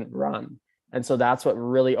I couldn't run? And so that's what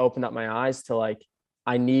really opened up my eyes to like,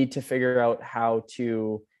 I need to figure out how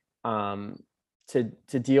um,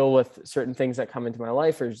 to deal with certain things that come into my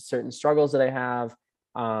life or certain struggles that I have,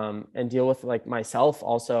 and deal with like myself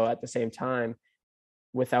also at the same time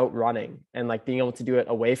without running and like being able to do it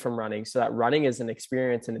away from running, so that running is an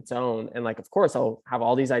experience in its own. And like, of course, I'll have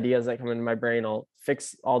all these ideas that come into my brain. I'll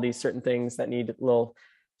fix all these certain things that need little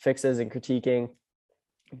fixes and critiquing,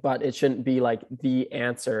 but it shouldn't be like the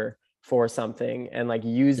answer for something, and like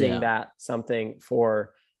using Yeah. that something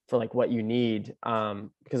for like what you need.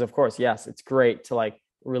 Because of course, yes, it's great to like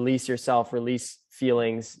release yourself, release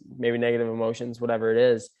feelings, maybe negative emotions, whatever it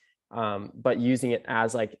is. But using it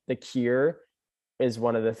as like the cure is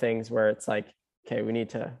one of the things where it's like, okay, we need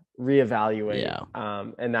to reevaluate. Yeah.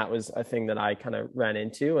 And that was a thing that I kind of ran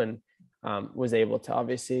into, and was able to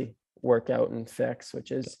obviously work out and fix,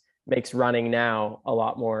 which is makes running now a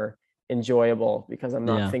lot more enjoyable, because I'm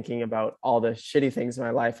not Yeah. thinking about all the shitty things in my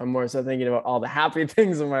life. I'm more so thinking about all the happy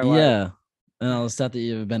things in my life. Yeah. And all the stuff that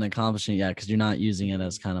you've been accomplishing, yeah, because you're not using it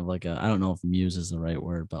as kind of like a, I don't know if muse is the right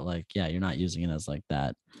word, but like, yeah, you're not using it as like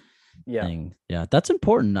that Yeah. thing. Yeah, that's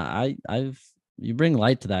important. I've you bring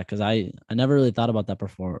light to that, because I never really thought about that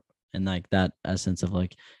before, in like that essence of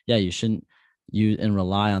like, yeah, you shouldn't use and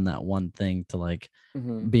rely on that one thing to like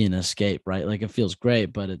Mm-hmm. be an escape, right? Like it feels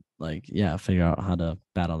great, but it like, yeah, figure out how to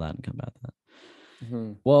battle that and combat that.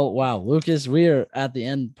 Mm-hmm. Well, wow, Lucas, we are at the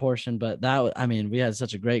end portion, but I mean, we had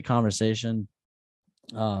such a great conversation.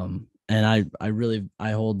 And I really,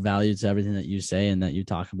 I hold value to everything that you say and that you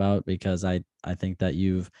talk about, because I think that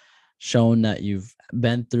you've shown that you've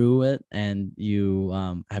been through it, and you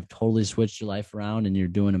have totally switched your life around, and you're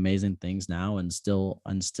doing amazing things now, and still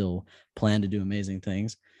plan to do amazing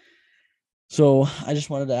things. So I just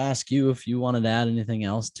wanted to ask you if you wanted to add anything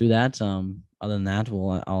else to that. Other than that,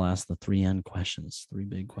 I'll ask the three end questions, three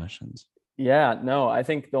big questions. Yeah, no, I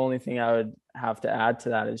think the only thing I would have to add to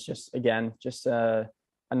that is just, again, just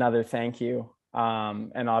another thank you.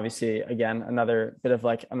 And obviously, again, another bit of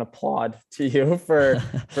like an applaud to you for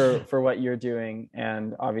what you're doing.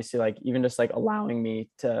 And obviously, like even just like allowing me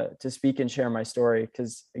to speak and share my story.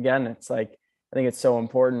 Cause again, it's like, I think it's so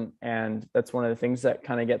important. And that's one of the things that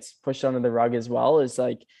kind of gets pushed under the rug as well, is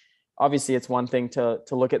like, obviously it's one thing to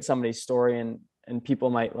look at somebody's story, and people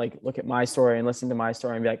might like look at my story and listen to my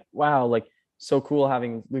story and be like, wow, like so cool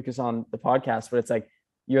having Lucas on the podcast. But it's like,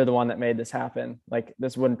 you're the one that made this happen. Like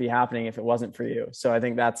this wouldn't be happening if it wasn't for you. So I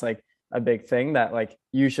think that's like a big thing that like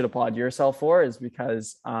you should applaud yourself for, is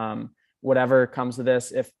because whatever comes to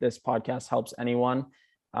this, if this podcast helps anyone,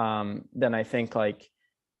 then I think like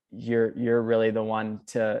you're really the one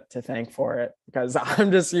to thank for it, because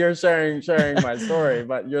I'm just here sharing my story,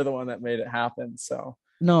 but you're the one that made it happen. So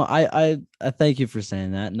No, I thank you for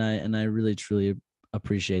saying that, and I really truly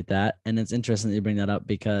appreciate that. And it's interesting that you bring that up,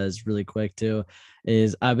 because really quick too,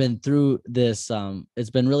 is I've been through this.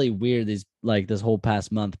 It's been really weird this whole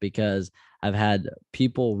past month, because I've had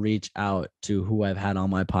people reach out to who I've had on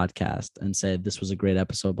my podcast and say this was a great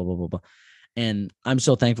episode, blah blah blah blah, and I'm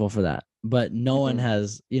so thankful for that. But no one mm-hmm.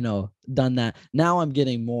 has, done that. Now I'm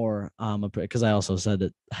getting more, because I also said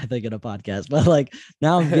it, I think, in a podcast, but like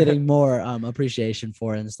now I'm getting more appreciation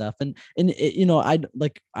for it and stuff. And it,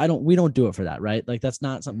 we don't do it for that, right? Like that's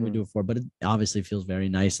not something we Mm-hmm. do it for, but it obviously feels very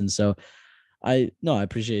nice. And so I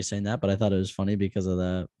appreciate you saying that, but I thought it was funny because of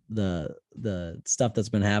the stuff that's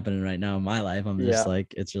been happening right now in my life. I'm just Yeah.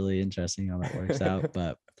 like, it's really interesting how that works out.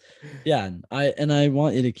 But yeah, I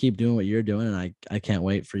want you to keep doing what you're doing, and I can't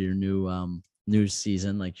wait for your new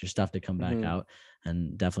season, like your stuff to come back Mm-hmm. out,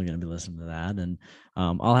 and definitely gonna be listening to that. And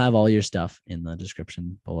I'll have all your stuff in the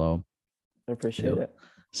description below I appreciate too. it.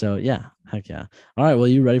 So yeah, heck yeah. All right, well,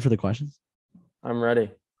 you ready for the questions? I'm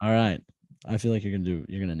ready. All right. I feel like you're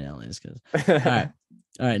gonna nail these, because all right.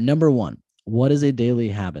 All right. Number one, what is a daily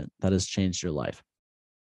habit that has changed your life?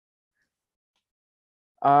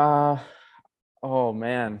 uh oh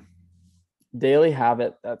man, daily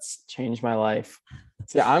habit that's changed my life.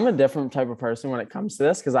 See, I'm a different type of person when it comes to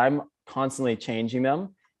this, because I'm constantly changing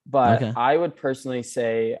them. But Okay. I would personally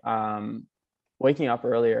say waking up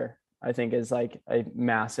earlier, I think, is like a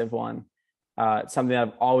massive one. It's something that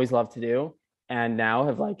I've always loved to do, and now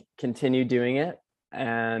have like continued doing it.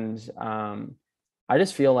 And I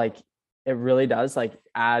just feel like it really does like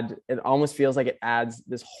add, it almost feels like it adds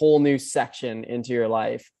this whole new section into your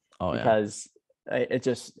life, Oh yeah. because it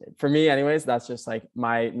just, for me anyways, that's just like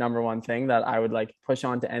my number one thing that I would like push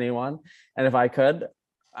on to anyone. And if I could,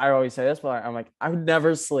 I always say this, but I'm like, I would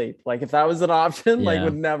never sleep. Like if that was an option, like Yeah.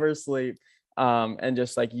 would never sleep, and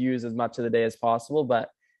just like use as much of the day as possible. But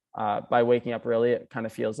by waking up early, it kind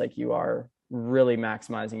of feels like you are really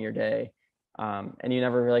maximizing your day. And you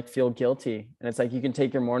never like feel guilty. And it's like, you can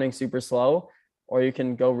take your morning super slow or you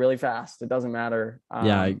can go really fast. It doesn't matter.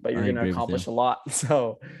 Yeah, But I you're going to agree with you. accomplish a lot.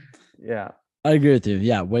 So yeah. I agree with you.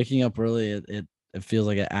 Yeah, waking up early, it feels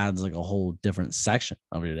like it adds like a whole different section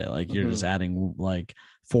of your day. Like you're just Mhm. adding like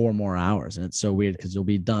 4 more hours, and it's so weird because you'll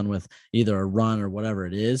be done with either a run or whatever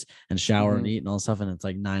it is, and shower and Mhm. eat and all stuff, and it's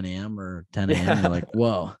like 9 a.m. or 10 a.m. You're Yeah. like,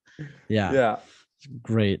 whoa, yeah, Yeah.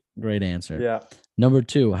 great answer. Yeah. Number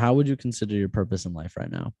two, how would you consider your purpose in life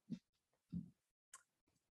right now?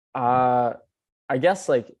 Uh, I guess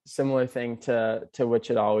like similar thing to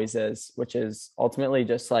which it always is, which is ultimately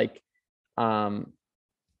just like, um,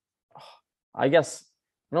 I guess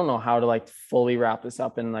I don't know how to like fully wrap this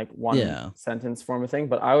up in like one Yeah, sentence form of thing,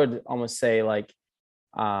 but I would almost say like,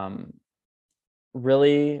 um,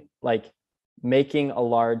 really like making a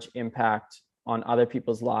large impact on other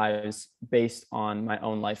people's lives based on my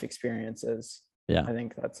own life experiences. yeah. I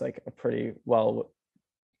think that's like a pretty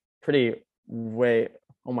way,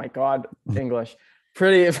 oh my god, English,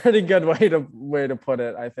 pretty good way to put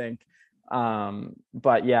it, I think.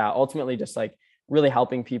 But yeah, ultimately just like really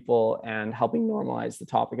helping people and helping normalize the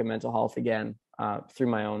topic of mental health again, through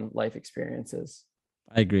my own life experiences.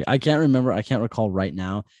 I agree. I can't remember. I can't recall right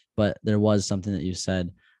now, but there was something that you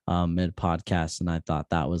said mid podcast, and I thought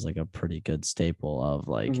that was like a pretty good staple of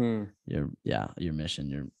like Mm-hmm. your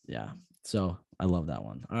mission. So I love that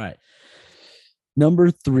one. All right.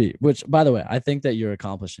 Number three, which by the way, I think that you're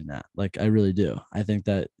accomplishing that. Like I really do. I think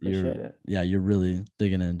that Appreciate it. you're really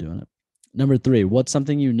digging in and doing it. Number three, what's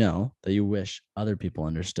something you know that you wish other people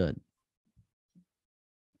understood?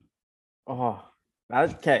 Oh,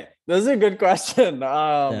 that's okay. This is a good question.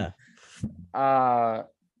 Yeah. Uh,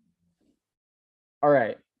 all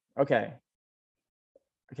right. Okay.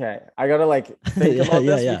 Okay. I gotta like think Yeah, about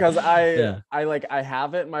yeah, this yeah. because Yeah. I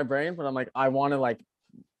have it in my brain, but I'm like, I want to like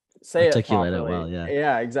say it Articulate it properly. well. Yeah.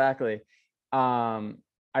 Yeah, exactly. Um,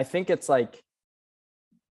 I think it's like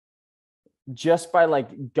just by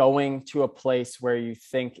like going to a place where you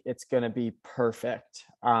think it's going to be perfect,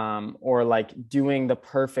 or like doing the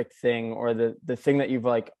perfect thing or the thing that you've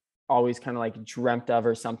like always kind of like dreamt of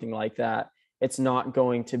or something like that, it's not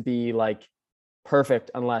going to be like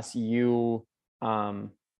perfect unless you,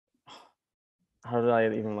 um how did I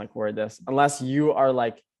even like word this, unless you are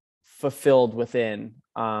like fulfilled within,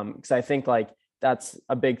 because I think like that's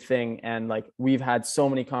a big thing, and like we've had so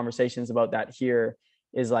many conversations about that here,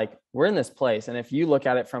 is like we're in this place, and if you look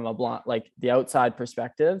at it from a blunt like the outside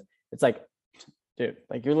perspective, it's like, dude,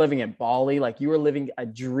 like you're living in Bali, like you are living a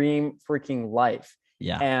dream freaking life.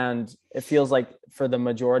 Yeah. And it feels like for the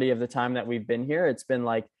majority of the time that we've been here, it's been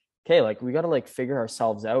like, okay, like we got to like figure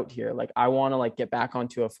ourselves out here. Like I want to like get back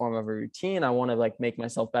onto a form of a routine. I want to like make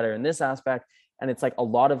myself better in this aspect. And it's like a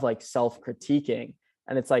lot of like self-critiquing.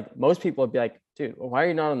 And it's like most people would be like, dude, well, why are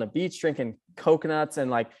you not on the beach drinking coconuts and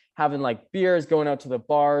like having like beers, going out to the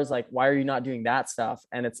bars? Like, why are you not doing that stuff?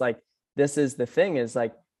 And it's like, this is the thing, is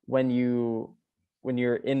like when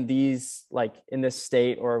you're in these like in this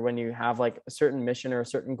state, or when you have like a certain mission or a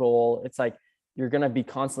certain goal, it's like you're going to be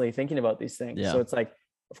constantly thinking about these things. Yeah. So it's like,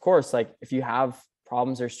 of course, like if you have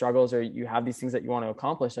problems or struggles, or you have these things that you want to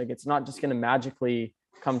accomplish, like it's not just going to magically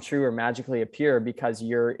come true or magically appear because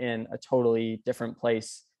you're in a totally different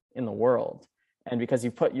place in the world, and because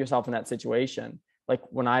you put yourself in that situation. Like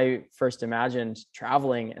when I first imagined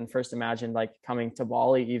traveling and first imagined like coming to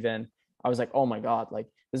Bali, even, I was like, oh my god, like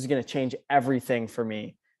this is going to change everything for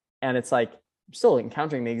me. And it's like I'm still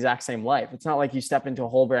encountering the exact same life. It's not like you step into a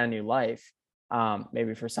whole brand new life.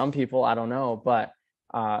 Maybe for some people, I don't know, but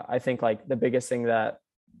I think like the biggest thing that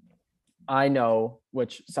I know,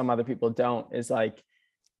 which some other people don't, is like,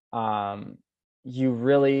 um, you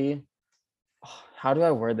really, how do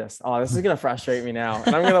I word this? Oh, this is gonna frustrate me now,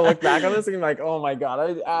 and I'm gonna look back on this and be like, oh my god,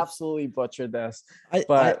 I absolutely butchered this. I, I,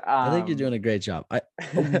 But I think you're doing a great job.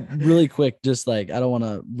 Really quick, just like I don't want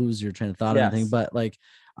to lose your train of thought or anything, yes, but like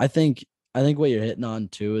I think I think what you're hitting on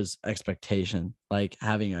too is expectation, like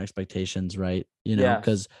having your expectations right, yes,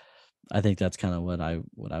 because I think that's kind of what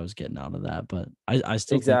I was getting out of that. But I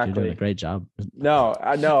still think you're doing a exactly. great job. No,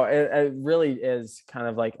 I know it really is kind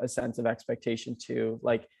of like a sense of expectation too.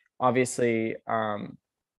 Like obviously, it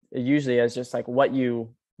usually is just like what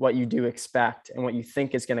you do expect and what you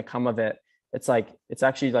think is going to come of it. It's like it's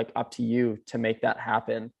actually like up to you to make that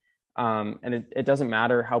happen. And it doesn't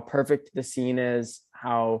matter how perfect the scene is,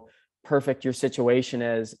 how perfect your situation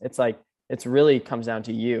is. It's like it's really comes down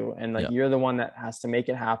to you, and like Yeah. you're the one that has to make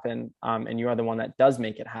it happen. And you are the one that does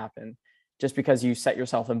make it happen. Just because you set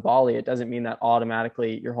yourself in Bali, it doesn't mean that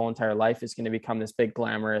automatically your whole entire life is going to become this big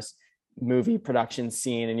glamorous movie production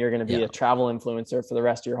scene and you're going to be Yeah. a travel influencer for the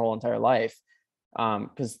rest of your whole entire life.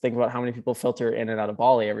 Because think about how many people filter in and out of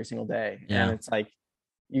Bali every single day. And Yeah. it's like,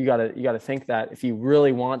 you gotta think that if you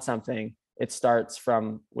really want something, it starts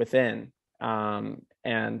from within.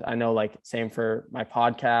 And I know, like, same for my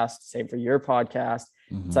podcast, same for your podcast.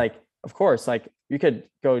 It's Hmm. like, of course, like you could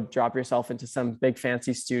go drop yourself into some big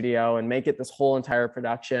fancy studio and make it this whole entire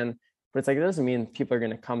production, but it's like, it doesn't mean people are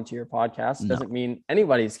going to come to your podcast. It No, doesn't mean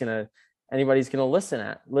anybody's gonna listen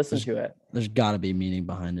there's to it. there's got to be meaning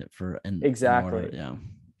behind it for in order. Exactly. Yeah.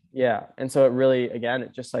 Yeah. And so it really, again,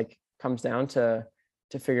 it just like comes down to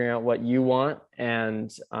figuring out what you want,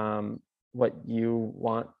 and what you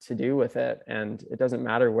want to do with it. And it doesn't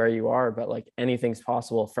matter where you are, but like anything's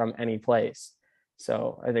possible from any place.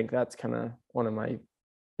 So I think that's kind of one of my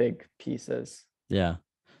big pieces. Yeah.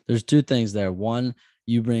 There's two things there. One,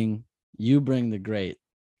 you bring the great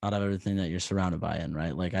out of everything that you're surrounded by in,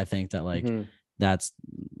 right? Like I think that like Hmm. that's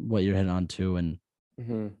what you're hitting on too. And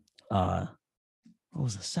Hmm. uh what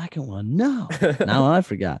was the second one? No. Now I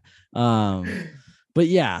forgot. But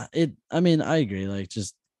yeah, I mean, I agree. Like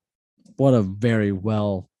just what a very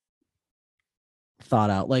well thought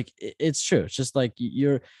out. Like it's true. It's just like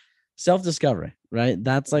you're self-discovery, right?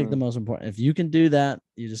 That's like the Hmm. most important. If you can do that,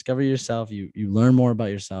 you discover yourself, you learn more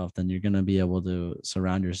about yourself, then you're gonna be able to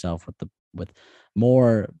surround yourself with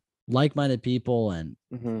more like-minded people and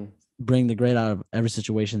Hmm. bring the great out of every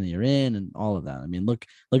situation that you're in and all of that. I mean, look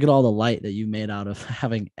at all the light that you made out of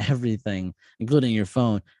having everything, including your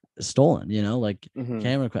phone, stolen, like Hmm.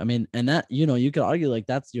 camera. I mean, and that, you could argue like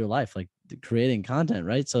that's your life, like creating content,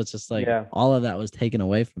 right? So it's just like Yeah. all of that was taken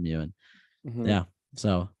away from you. And Hmm. yeah,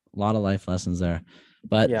 so a lot of life lessons there.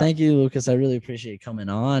 But Yeah. thank you, Lucas. I really appreciate you coming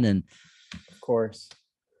on. And Of course.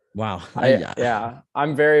 wow, I Yeah,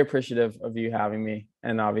 I'm very appreciative of you having me,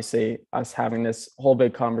 and obviously us having this whole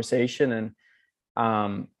big conversation. And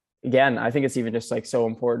um again, I think it's even just like so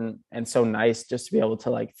important and so nice just to be able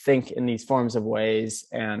to like think in these forms of ways,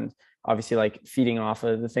 and obviously like feeding off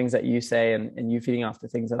of the things that you say, and you feeding off the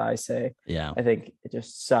things that I say. yeah, I think it's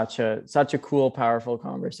just such a cool, powerful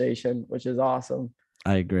conversation, which is awesome.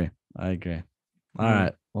 I agree. I agree. All Mhm.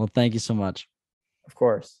 right. Well, thank you so much. Of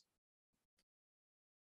course.